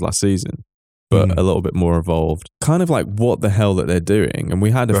as it was last season, but a little bit more evolved. Kind of like what the hell that they're doing. And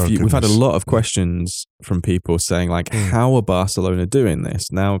we've had a lot of questions from people saying like, how are Barcelona doing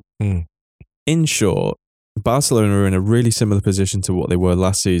this? Now, in short, Barcelona are in a really similar position to what they were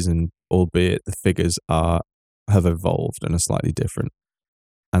last season, albeit the figures have evolved and are slightly different.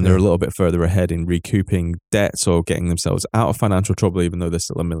 And they're a little bit further ahead in recouping debts or getting themselves out of financial trouble, even though they're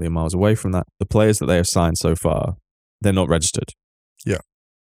still a million miles away from that. The players that they have signed so far, they're not registered. Yeah.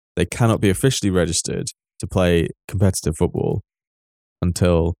 They cannot be officially registered to play competitive football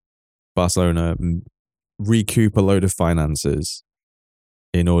until Barcelona recoup a load of finances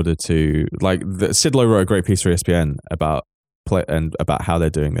in order to, like, Sid Lowe wrote a great piece for ESPN about how they're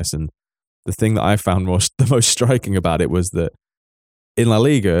doing this. And the thing that I found the most striking about it was that in La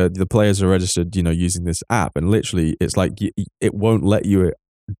Liga, the players are registered, using this app, and literally it's like it won't let you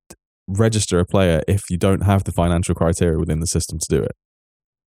register a player if you don't have the financial criteria within the system to do it,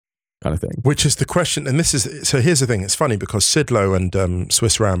 kind of thing. Which is the question, and here's the thing. It's funny because Sid Lowe and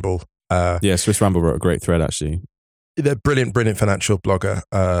Swiss Ramble Swiss Ramble wrote a great thread, actually. They're brilliant financial blogger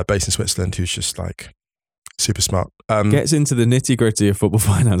based in Switzerland who's just like super smart. Gets into the nitty gritty of football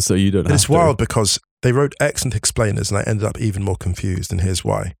finance, so you don't have to. It's wild because they wrote excellent explainers and I ended up even more confused, and here's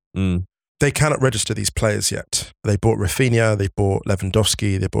why. They cannot register these players yet. They bought Rafinha, they bought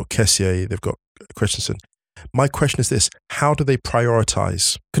Lewandowski, they bought Kessié, they've got Christensen. My question is this: how do they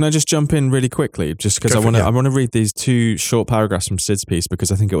prioritize? Can I just jump in really quickly, just because I want to read these 2 short paragraphs from Sid's piece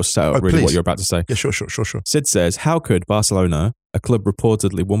because I think it will set up really what you're about to say. Yeah, sure. Sid says, "How could Barcelona, a club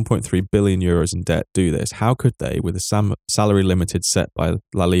reportedly 1.3 billion euros in debt, do this? How could they, with a salary limited set by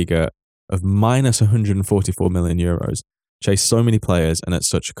La Liga of minus 144 million euros, chase so many players and at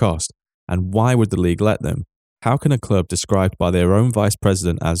such a cost? And why would the league let them? How can a club described by their own vice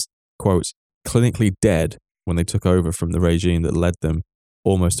president as, quotes, clinically dead when they took over from the regime that led them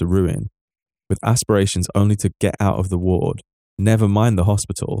almost to ruin, with aspirations only to get out of the ward, never mind the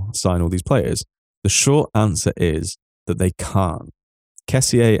hospital, sign all these players? The short answer is that they can't.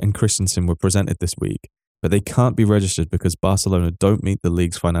 Kessié and Christensen were presented this week, but they can't be registered because Barcelona don't meet the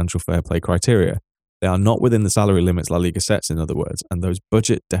league's financial fair play criteria. They are not within the salary limits La Liga sets, in other words, and those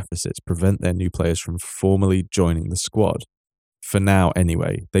budget deficits prevent their new players from formally joining the squad. For now,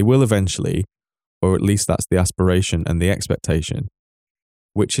 anyway. They will eventually, or at least that's the aspiration and the expectation,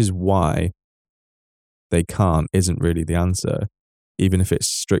 which is why they can't isn't really the answer, even if it's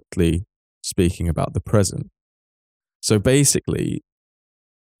strictly speaking about the present. So basically,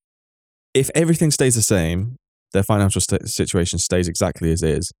 if everything stays the same, their financial situation stays exactly as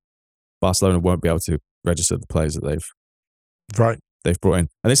is, Barcelona won't be able to register the players that they've brought in.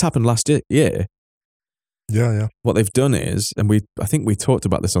 And this happened last year. Yeah. What they've done is, and I think we talked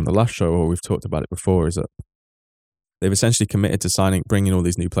about this on the last show, or we've talked about it before, is that they've essentially committed to bringing all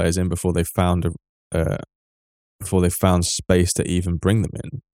these new players in before they found space to even bring them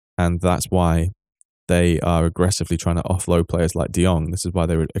in. And that's why they are aggressively trying to offload players like De Jong. This is why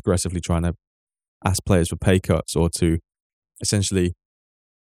they were aggressively trying to ask players for pay cuts or to essentially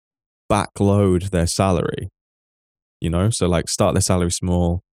backload their salary, so like start their salary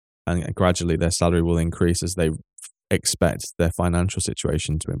small and gradually their salary will increase as they expect their financial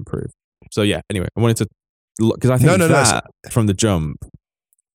situation to improve. So yeah, anyway, I wanted to, because I think from the jump,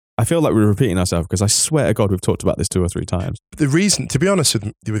 I feel like we're repeating ourselves because I swear to God we've talked about this 2 or 3 times. The reason, to be honest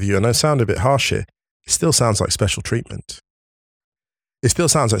with you, and I sound a bit harsh here, it still sounds like special treatment.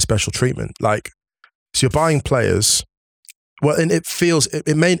 Like, so you're buying players. Well, and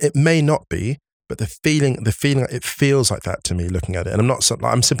it may not be, but the feeling, it feels like that to me looking at it. And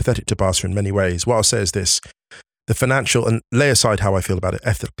I'm sympathetic to Barca in many ways. What I'll say is this: the financial, and lay aside how I feel about it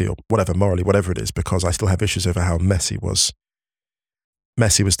ethically or whatever, morally, whatever it is, because I still have issues over how Messi was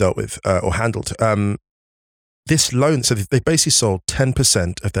dealt with or handled. This loan, so they basically sold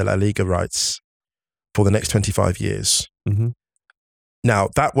 10% of their La Liga rights for the next 25 years. Mm-hmm. Now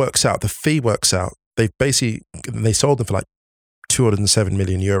that works out. The fee works out. They sold them for like 207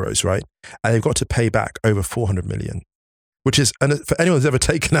 million euros, right? And they've got to pay back over 400 million, which is, and for anyone who's ever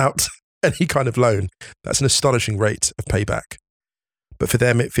taken out any kind of loan, that's an astonishing rate of payback. But for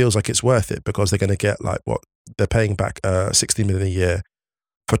them, it feels like it's worth it because they're going to get like they're paying back 60 million a year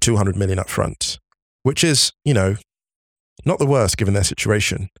for 200 million up front, which is, not the worst given their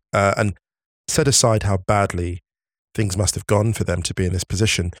situation. And set aside how badly things must have gone for them to be in this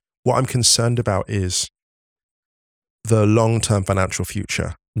position, what I'm concerned about is the long-term financial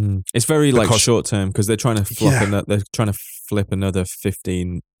future. It's very short-term because they're trying to flip another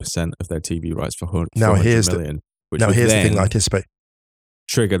 15% of their TV rights for 400 million. Here's the thing I anticipate.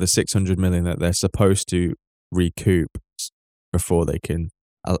 Trigger the 600 million that they're supposed to recoup before they can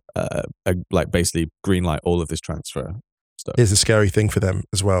basically greenlight all of this transfer stuff. Here's the scary thing for them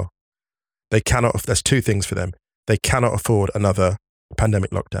as well. There's 2 things for them. They cannot afford another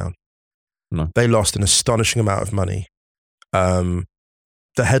pandemic lockdown. No. They lost an astonishing amount of money. The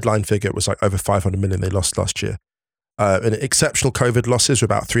headline figure was like over 500 million they lost last year. And exceptional COVID losses were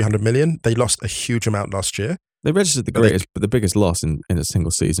about 300 million. They lost a huge amount last year. They registered the biggest loss in a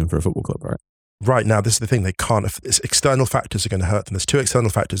single season for a football club, right? Right now, this is the thing. They can't. It's external factors are going to hurt them. There's 2 external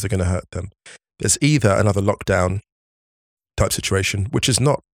factors that are going to hurt them. There's either another lockdown type situation, which is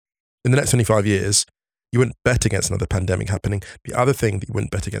not, in the next 25 years, you wouldn't bet against another pandemic happening. The other thing that you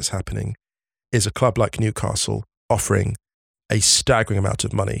wouldn't bet against happening is a club like Newcastle offering a staggering amount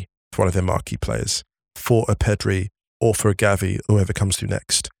of money for one of their marquee players, for a Pedri or for a Gavi, whoever comes through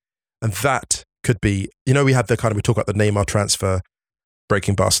next. And that could be, we talk about the Neymar transfer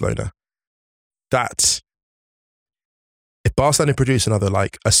breaking Barcelona. That, if Barcelona produce another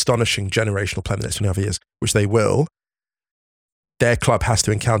astonishing generational player in the next 25 years, which they will, their club has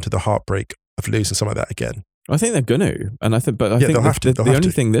to encounter the heartbreak of losing something like that again. I think they're going to. And I think they'll have to. The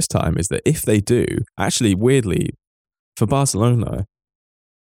only thing this time is that if they do, actually, weirdly, for Barcelona,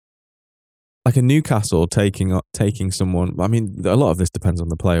 like a Newcastle taking someone, I mean, a lot of this depends on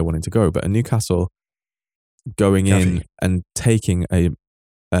the player wanting to go, but a Newcastle going in and taking a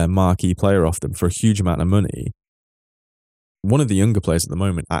marquee player off them for a huge amount of money, one of the younger players at the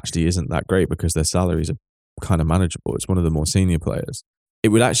moment actually isn't that great because their salaries are kind of manageable. It's one of the more senior players. It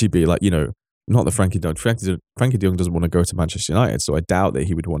would actually be like, not that Frankie de Jong doesn't want to go to Manchester United, so I doubt that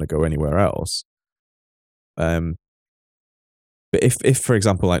he would want to go anywhere else. But if for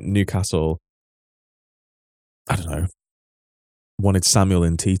example, like Newcastle, I don't know, wanted Samuel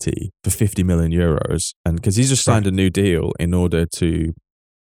Umtiti for 50 million euros, and because he's just signed a new deal in order to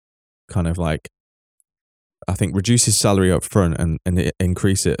kind of like, I think, reduce his salary up front and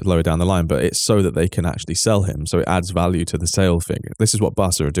increase it lower down the line, but it's so that they can actually sell him. So it adds value to the sale thing. This is what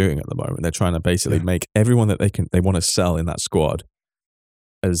Barca are doing at the moment. They're trying to basically make everyone that they want to sell in that squad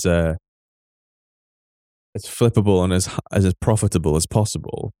as flippable and as profitable as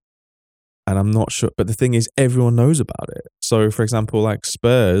possible. And I'm not sure, but the thing is, everyone knows about it. So, for example, like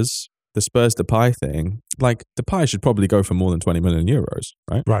the Spurs Depay thing, like Depay should probably go for more than 20 million euros,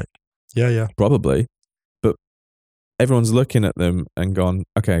 right? Right. Yeah. Probably. But everyone's looking at them and gone,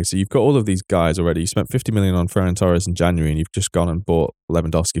 okay, so you've got all of these guys already. You spent 50 million on Ferran Torres in January and you've just gone and bought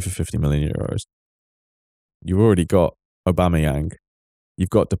Lewandowski for 50 million euros. You've already got Aubameyang. You've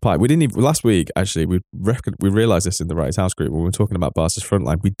got Depay. We didn't even, last week, actually, we realised this in the Wrights House group when we were talking about Barca's front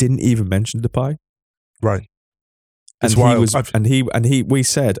line. We didn't even mention Depay. Right. We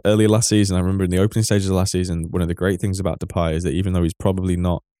said earlier last season, I remember in the opening stages of last season, one of the great things about Depay is that even though he's probably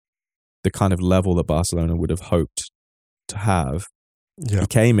not the kind of level that Barcelona would have hoped to have, he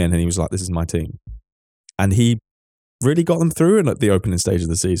came in and he was like, this is my team. And he really got them through at the opening stage of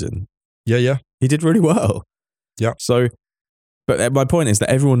the season. Yeah. He did really well. Yeah. So, but my point is that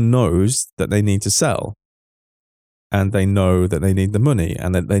everyone knows that they need to sell. And they know that they need the money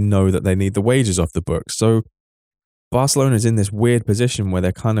and that they know that they need the wages off the books. So Barcelona is in this weird position where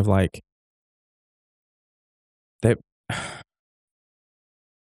they're kind of like, they're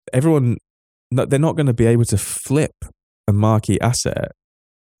not going to be able to flip a marquee asset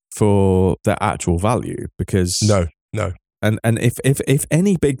for their actual value because no. And if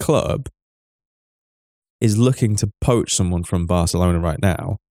any big club is looking to poach someone from Barcelona right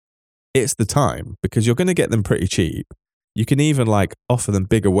now, it's the time because you're going to get them pretty cheap. You can even like offer them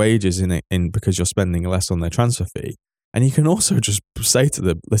bigger wages in because you're spending less on their transfer fee. And you can also just say to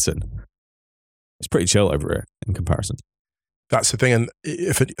them, listen, it's pretty chill over here in comparison. That's the thing. And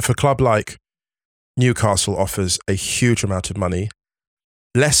if a club like Newcastle offers a huge amount of money,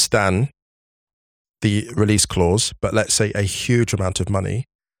 less than the release clause, but let's say a huge amount of money,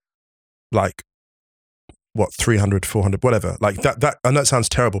 like what, 300, 400, whatever, like that, I know it sounds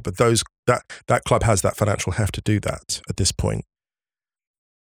terrible, but that club has that financial heft to do that at this point.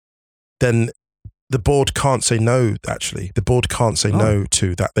 Then the board can't say no, actually. The board can't say no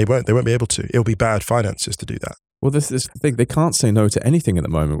to that. They won't be able to. It'll be bad finances to do that. Well, this is the thing. They can't say no to anything at the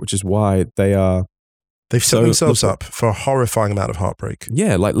moment, which is why they've set themselves up for a horrifying amount of heartbreak.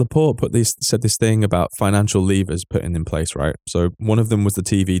 Yeah, like Laporte said this thing about financial levers putting in place, right? So one of them was the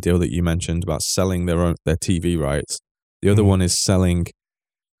TV deal that you mentioned about selling their TV rights. The other one is selling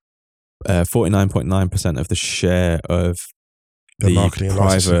 49.9% of the share of the marketing and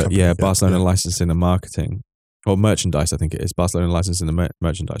licensing company, Barcelona licensing and marketing, or merchandise, I think it is. Barcelona licensing and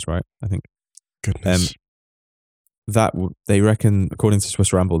merchandise, right? I think. Goodness. That they reckon, according to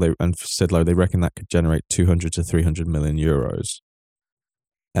Swiss Ramble and Sidlow, they reckon that could generate 200 to 300 million euros.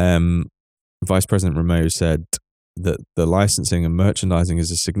 Vice President Romeo said that the licensing and merchandising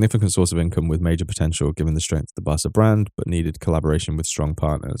is a significant source of income with major potential given the strength of the Barca brand, but needed collaboration with strong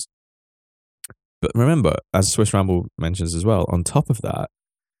partners. But remember, as Swiss Ramble mentions as well, on top of that,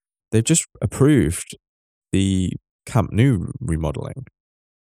 they've just approved the Camp Nou remodeling,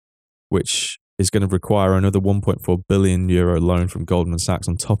 which is going to require another 1.4 billion euro loan from Goldman Sachs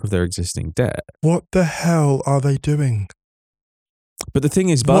on top of their existing debt. What the hell are they doing? But the thing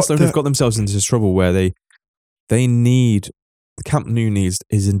is, Barcelona have got themselves into this trouble where they need, the Camp Nou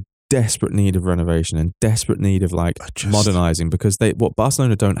is in desperate need of renovation and desperate need of modernizing, because what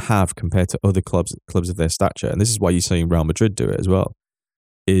Barcelona don't have compared to other clubs of their stature, and this is why you're seeing Real Madrid do it as well,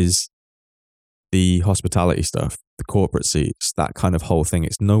 is the hospitality stuff, the corporate seats, that kind of whole thing.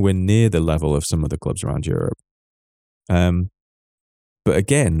 It's nowhere near the level of some other clubs around Europe. But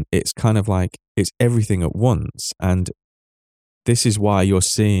again, it's kind of like it's everything at once, and this is why you're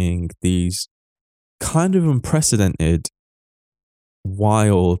seeing these kind of unprecedented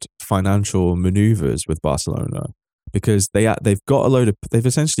wild financial maneuvers with Barcelona because they've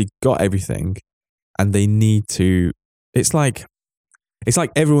essentially got everything, and they need to. It's like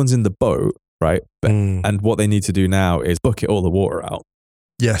everyone's in the boat, right? And what they need to do now is bucket all the water out.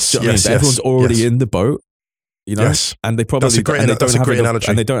 Yes, Do you know what I mean? But everyone's already in the boat, you know, and they probably that's a great analogy.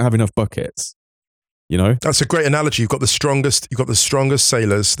 And they don't have enough buckets. You know, that's a great analogy. You've got the strongest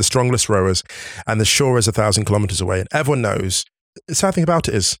sailors, the strongest rowers, and the shore is 1,000 kilometers away, and everyone knows. The sad thing about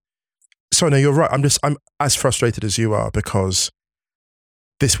it is, so no, you're right. I'm as frustrated as you are because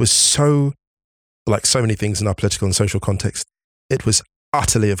this was so, like so many things in our political and social context, it was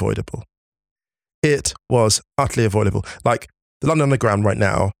utterly avoidable. It was utterly avoidable. Like the London Underground right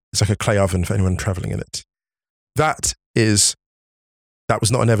now is like a clay oven for anyone traveling in it. That was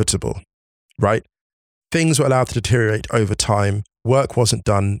not inevitable, right? Things were allowed to deteriorate over time. Work wasn't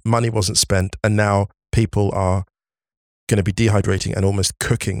done, money wasn't spent, and now people are going to be dehydrating and almost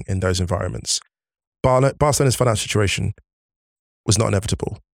cooking in those environments. Barcelona's financial situation was not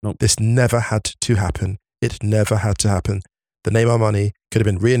inevitable. Nope. This never had to happen. It never had to happen. The Neymar money could have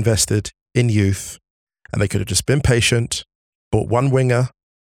been reinvested in youth, and they could have just been patient, bought one winger,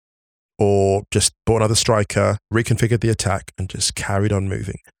 or just bought another striker, reconfigured the attack, and just carried on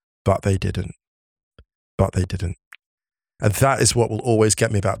moving. But they didn't. And that is what will always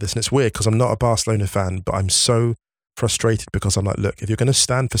get me about this. And it's weird because I'm not a Barcelona fan, but I'm so frustrated because I'm like, look, if you're going to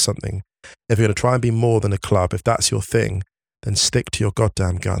stand for something, if you're going to try and be more than a club, if that's your thing, then stick to your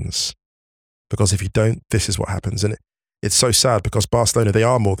goddamn guns. Because if you don't, this is what happens. And it's so sad because Barcelona, they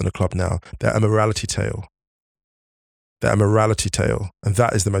are more than a club now. They're a morality tale. And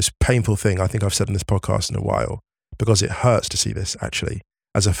that is the most painful thing I think I've said in this podcast in a while, because it hurts to see this actually.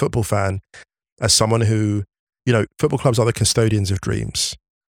 As a football fan, as someone who, you know, football clubs are the custodians of dreams.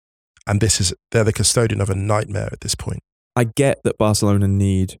 And they're the custodian of a nightmare at this point. I get that Barcelona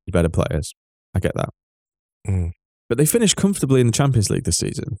need better players. I get that. But they finished comfortably in the Champions League this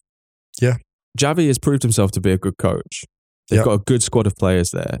season. Yeah. Xavi has proved himself to be a good coach. They've got a good squad of players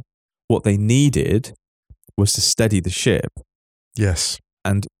there. What they needed was to steady the ship. Yes.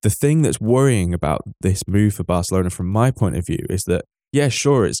 And the thing that's worrying about this move for Barcelona from my point of view is that, yeah,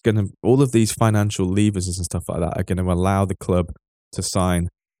 sure, all of these financial levers and stuff like that are going to allow the club to sign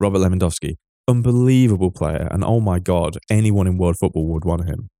Robert Lewandowski. Unbelievable player. And oh my God, anyone in world football would want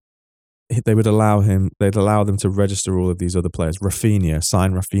him. They'd allow them to register all of these other players.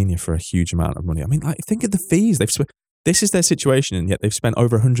 Sign Rafinha for a huge amount of money. I mean, like, think of the fees. This is their situation, and yet they've spent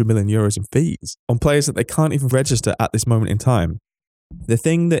over 100 million euros in fees on players that they can't even register at this moment in time. The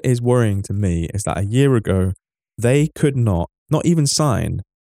thing that is worrying to me is that a year ago, they could not even sign.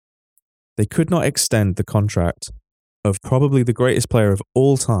 They could not extend the contract of probably the greatest player of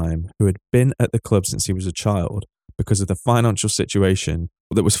all time who had been at the club since he was a child because of the financial situation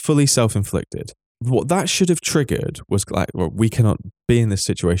that was fully self-inflicted. What that should have triggered was like, well, we cannot be in this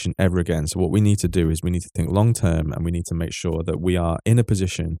situation ever again. So what we need to do is we need to think long-term, and we need to make sure that we are in a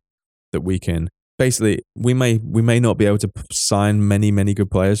position that we can basically, we may not be able to sign many, many good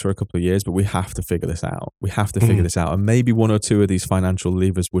players for a couple of years, but we have to figure this out. We have to figure this out. And maybe one or two of these financial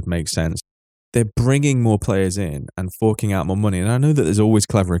levers would make sense. They're bringing more players in and forking out more money. And I know that there's always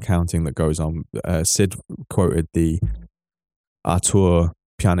clever accounting that goes on. Sid quoted the Artur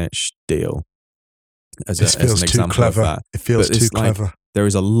Pjanic deal as an example of that. It feels too clever. Like, there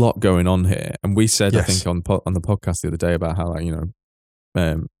is a lot going on here. And we said, I think, on the podcast the other day about how, like, you know,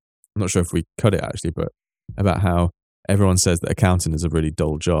 I'm not sure if we cut it actually, but about how everyone says that accounting is a really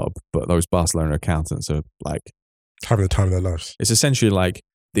dull job, but those Barcelona accountants are like having the time of their lives. It's essentially like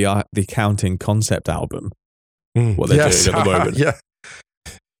the accounting concept album. What they're doing at the moment. Yeah.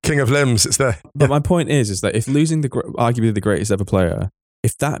 King of Limbs, it's there. But my point is that if losing arguably the greatest ever player,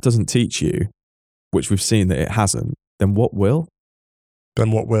 if that doesn't teach you, which we've seen that it hasn't, then what will?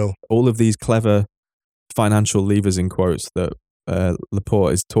 All of these clever financial levers in quotes that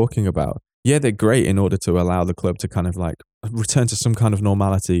Laporte is talking about, yeah, they're great in order to allow the club to kind of like return to some kind of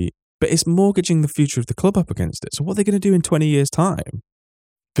normality, but it's mortgaging the future of the club up against it. So what are they going to do in 20 years' time?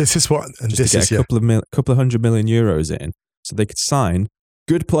 This is what, and this is a couple of 100 million euros in, so they could sign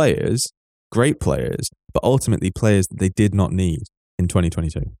good players, great players, but ultimately players that they did not need in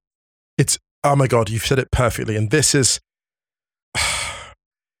 2022. It's, oh my God, you've said it perfectly. And this is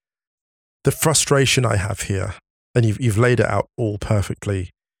the frustration I have here. And you've laid it out all perfectly.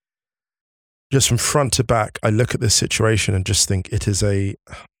 Just from front to back, I look at this situation and just think it is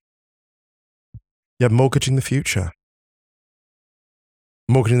mortgaging the future.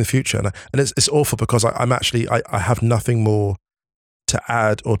 Mortgaging the future. And it's awful because I have nothing more to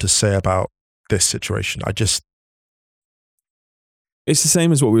add or to say about this situation. It's the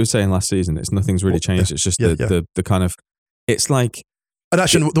same as what we were saying last season. Nothing's really changed. It's just the kind of, it's like. And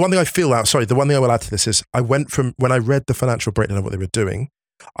actually, the one thing I feel out, the one thing I will add to this is I went from, when I read the financial breakdown of what they were doing,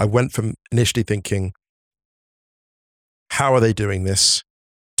 I went from initially thinking, how are they doing this,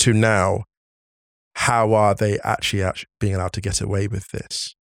 to now, how are they actually being allowed to get away with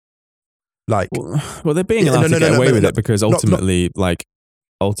this? Like, well, they're being allowed to get away with it because ultimately,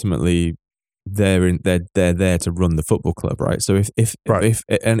 they're there to run the football club, right? So if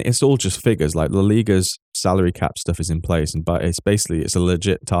and it's all just figures. Like La Liga's salary cap stuff is in place, but it's a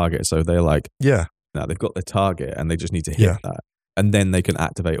legit target. So they're like, now they've got the target and they just need to hit that, and then they can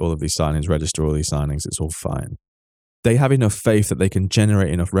activate all of these signings, register all these signings. It's all fine. They have enough faith that they can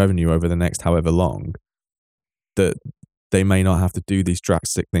generate enough revenue over the next however long that they may not have to do these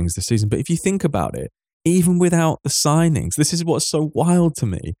drastic things this season. But if you think about it, even without the signings, this is what's so wild to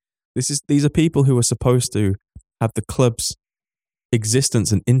me. These are people who are supposed to have the club's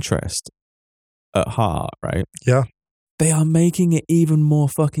existence and interest at heart, right? Yeah. They are making it even more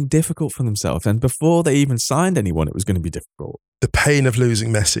fucking difficult for themselves. And before they even signed anyone, it was going to be difficult. The pain of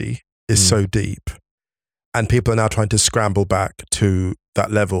losing Messi is so deep. And people are now trying to scramble back to that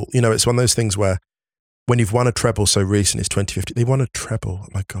level. You know, it's one of those things where when you've won a treble so recent, it's 2050. They won a treble. Oh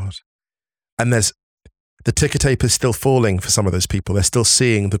my God. And the ticker tape is still falling for some of those people. They're still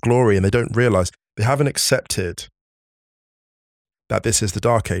seeing the glory and they don't realize they haven't accepted that this is the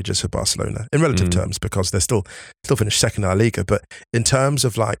dark ages for Barcelona in relative terms, because they're still finished second in La Liga. But in terms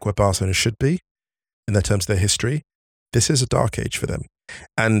of like where Barcelona should be, in their terms of their history, this is a dark age for them.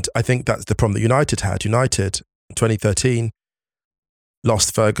 And I think that's the problem that United had. United in 2013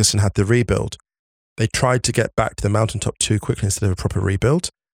 lost Ferguson, had the rebuild. They tried to get back to the mountaintop too quickly instead of a proper rebuild.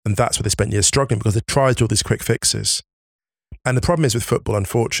 And that's where they spent years struggling, because they tried to do all these quick fixes. And the problem is with football,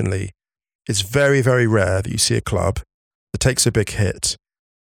 unfortunately, it's very, very rare that you see a club that takes a big hit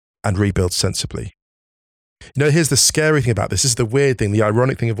and rebuilds sensibly. You know, here's the scary thing about this. This is the weird thing, the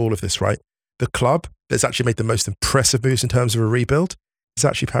ironic thing of all of this, right? The club that's actually made the most impressive moves in terms of a rebuild is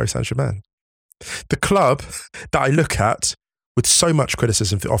actually Paris Saint-Germain. The club that I look at with so much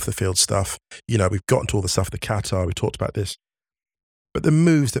criticism for off the field stuff, you know, we've gotten to all the stuff, the Qatar, we talked about this, but the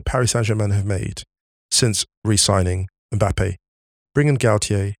moves that Paris Saint-Germain have made since re-signing Mbappe, bringing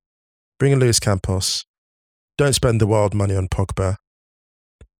Galtier, bringing Luis Campos, don't spend the wild money on Pogba.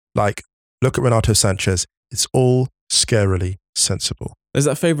 Like, look at Renato Sanchez. It's all scarily sensible. There's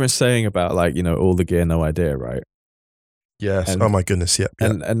that famous saying about, like, you know, all the gear, no idea, right? Yes. And, oh my goodness. Yeah.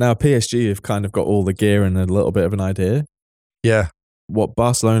 And now PSG have kind of got all the gear and a little bit of an idea. Yeah. What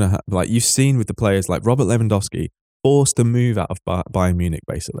Barcelona, like you've seen with the players like Robert Lewandowski, forced to move out of Bayern Munich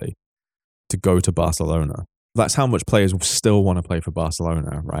basically to go to Barcelona. That's how much players still want to play for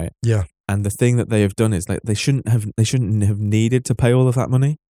Barcelona, right? Yeah. And the thing that they have done is like they shouldn't have needed to pay all of that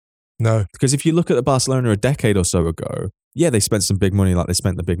money. No. Because if you look at the Barcelona a decade or so ago, yeah, they spent some big money, like they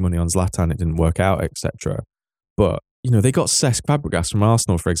spent the big money on Zlatan, it didn't work out, etc. But, you know, they got Cesc Fabregas from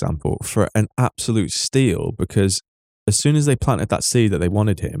Arsenal, for example, for an absolute steal, because as soon as they planted that seed that they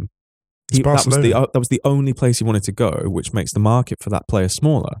wanted him, that was the only place he wanted to go, which makes the market for that player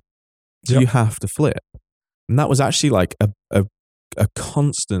smaller. So you have to flip. And that was actually like a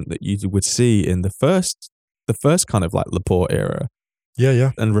constant that you would see in the first kind of like Laporte era.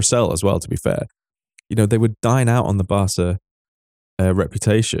 Yeah. And Russell as well, to be fair. You know, they would dine out on the Barca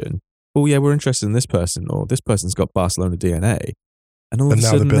reputation. Oh yeah, we're interested in this person, or this person's got Barcelona DNA. And all of a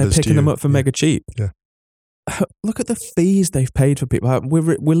sudden they're picking them up for mega cheap. Yeah. Look at the fees they've paid for people.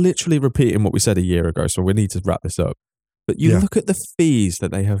 We're literally repeating what we said a year ago, so we need to wrap this up. But you look at the fees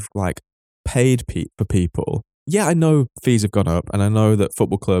that they have like paid for people. Yeah, I know fees have gone up, and I know that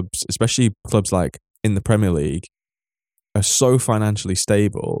football clubs, especially clubs like in the Premier League, are so financially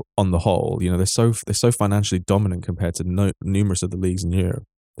stable on the whole. You know, they're so financially dominant compared to numerous of the leagues in Europe.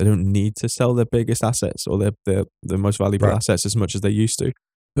 They don't need to sell their biggest assets or their most valuable assets as much as they used to.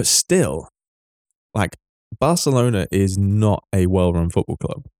 But still, like, Barcelona is not a well-run football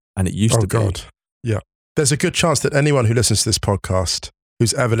club, and it used to be. Oh, God. Yeah. There's a good chance that anyone who listens to this podcast,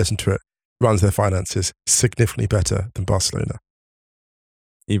 who's ever listened to it, runs their finances significantly better than Barcelona.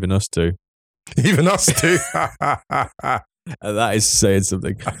 Even us too. Even us too. That is saying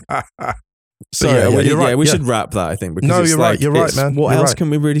something. So you're right. We should wrap that, I think. Because no, you're right. You're right, man. What else can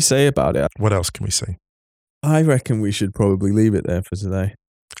we really say about it? What else can we say? I reckon we should probably leave it there for today.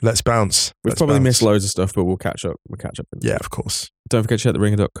 Let's bounce. We've probably missed loads of stuff, but we'll catch up. Yeah, of course. Don't forget to check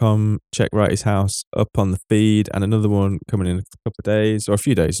theringer.com, check Wrighty's House up on the feed, and another one coming in a couple of days, or a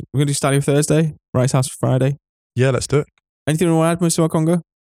few days. We're going to do Stadio Thursday, Wrighty's House for Friday. Yeah, let's do it. Anything you want to add, Mr. Wakonga?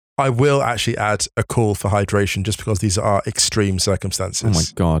 I will actually add a call for hydration just because these are extreme circumstances. Oh my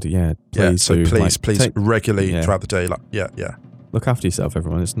God, yeah. Please so do. please Take- regularly yeah. throughout the day. Look after yourself,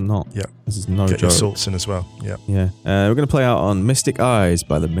 everyone. It's not. Yeah. This is no Get joke. your salts in as well. Yeah. Yeah. We're going to play out on Mystic Eyes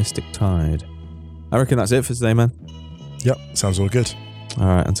by the Mystic Tide. I reckon that's it for today, man. Yep. Sounds all good. All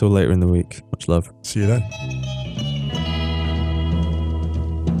right. Until later in the week. Much love. See you then.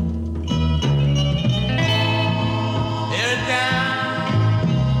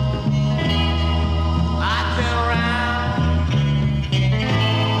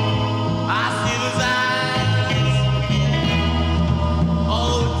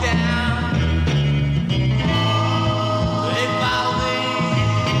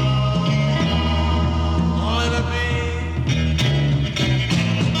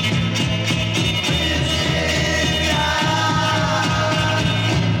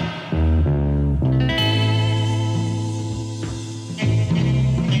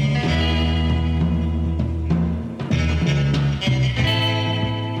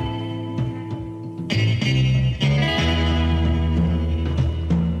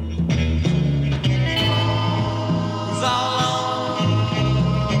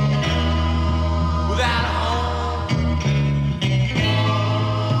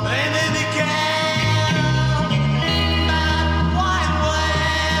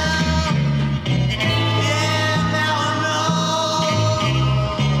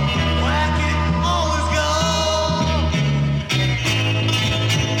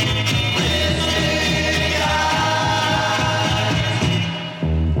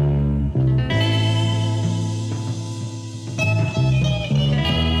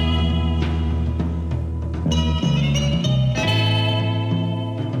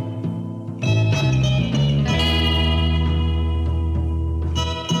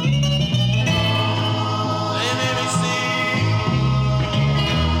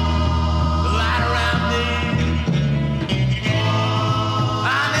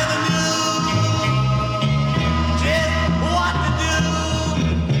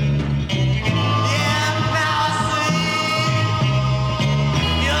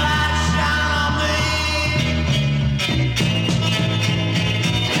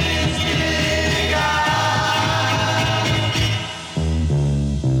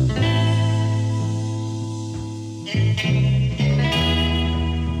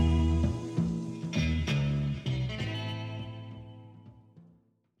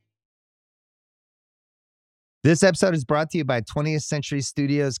 This episode is brought to you by 20th Century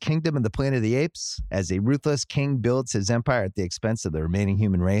Studios' Kingdom of the Planet of the Apes. As a ruthless king builds his empire at the expense of the remaining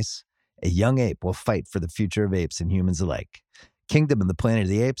human race, a young ape will fight for the future of apes and humans alike. Kingdom of the Planet of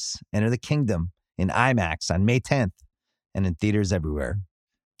the Apes. Enter the kingdom in IMAX on May 10th and in theaters everywhere.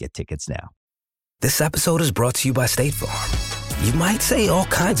 Get tickets now. This episode is brought to you by State Farm. You might say all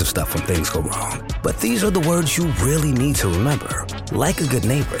kinds of stuff when things go wrong, but these are the words you really need to remember. Like a good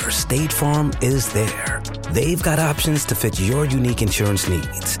neighbor, State Farm is there. They've got options to fit your unique insurance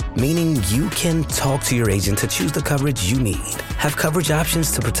needs, meaning you can talk to your agent to choose the coverage you need, have coverage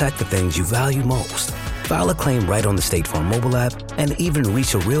options to protect the things you value most, file a claim right on the State Farm mobile app, and even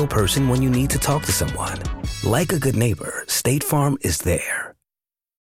reach a real person when you need to talk to someone. Like a good neighbor, State Farm is there.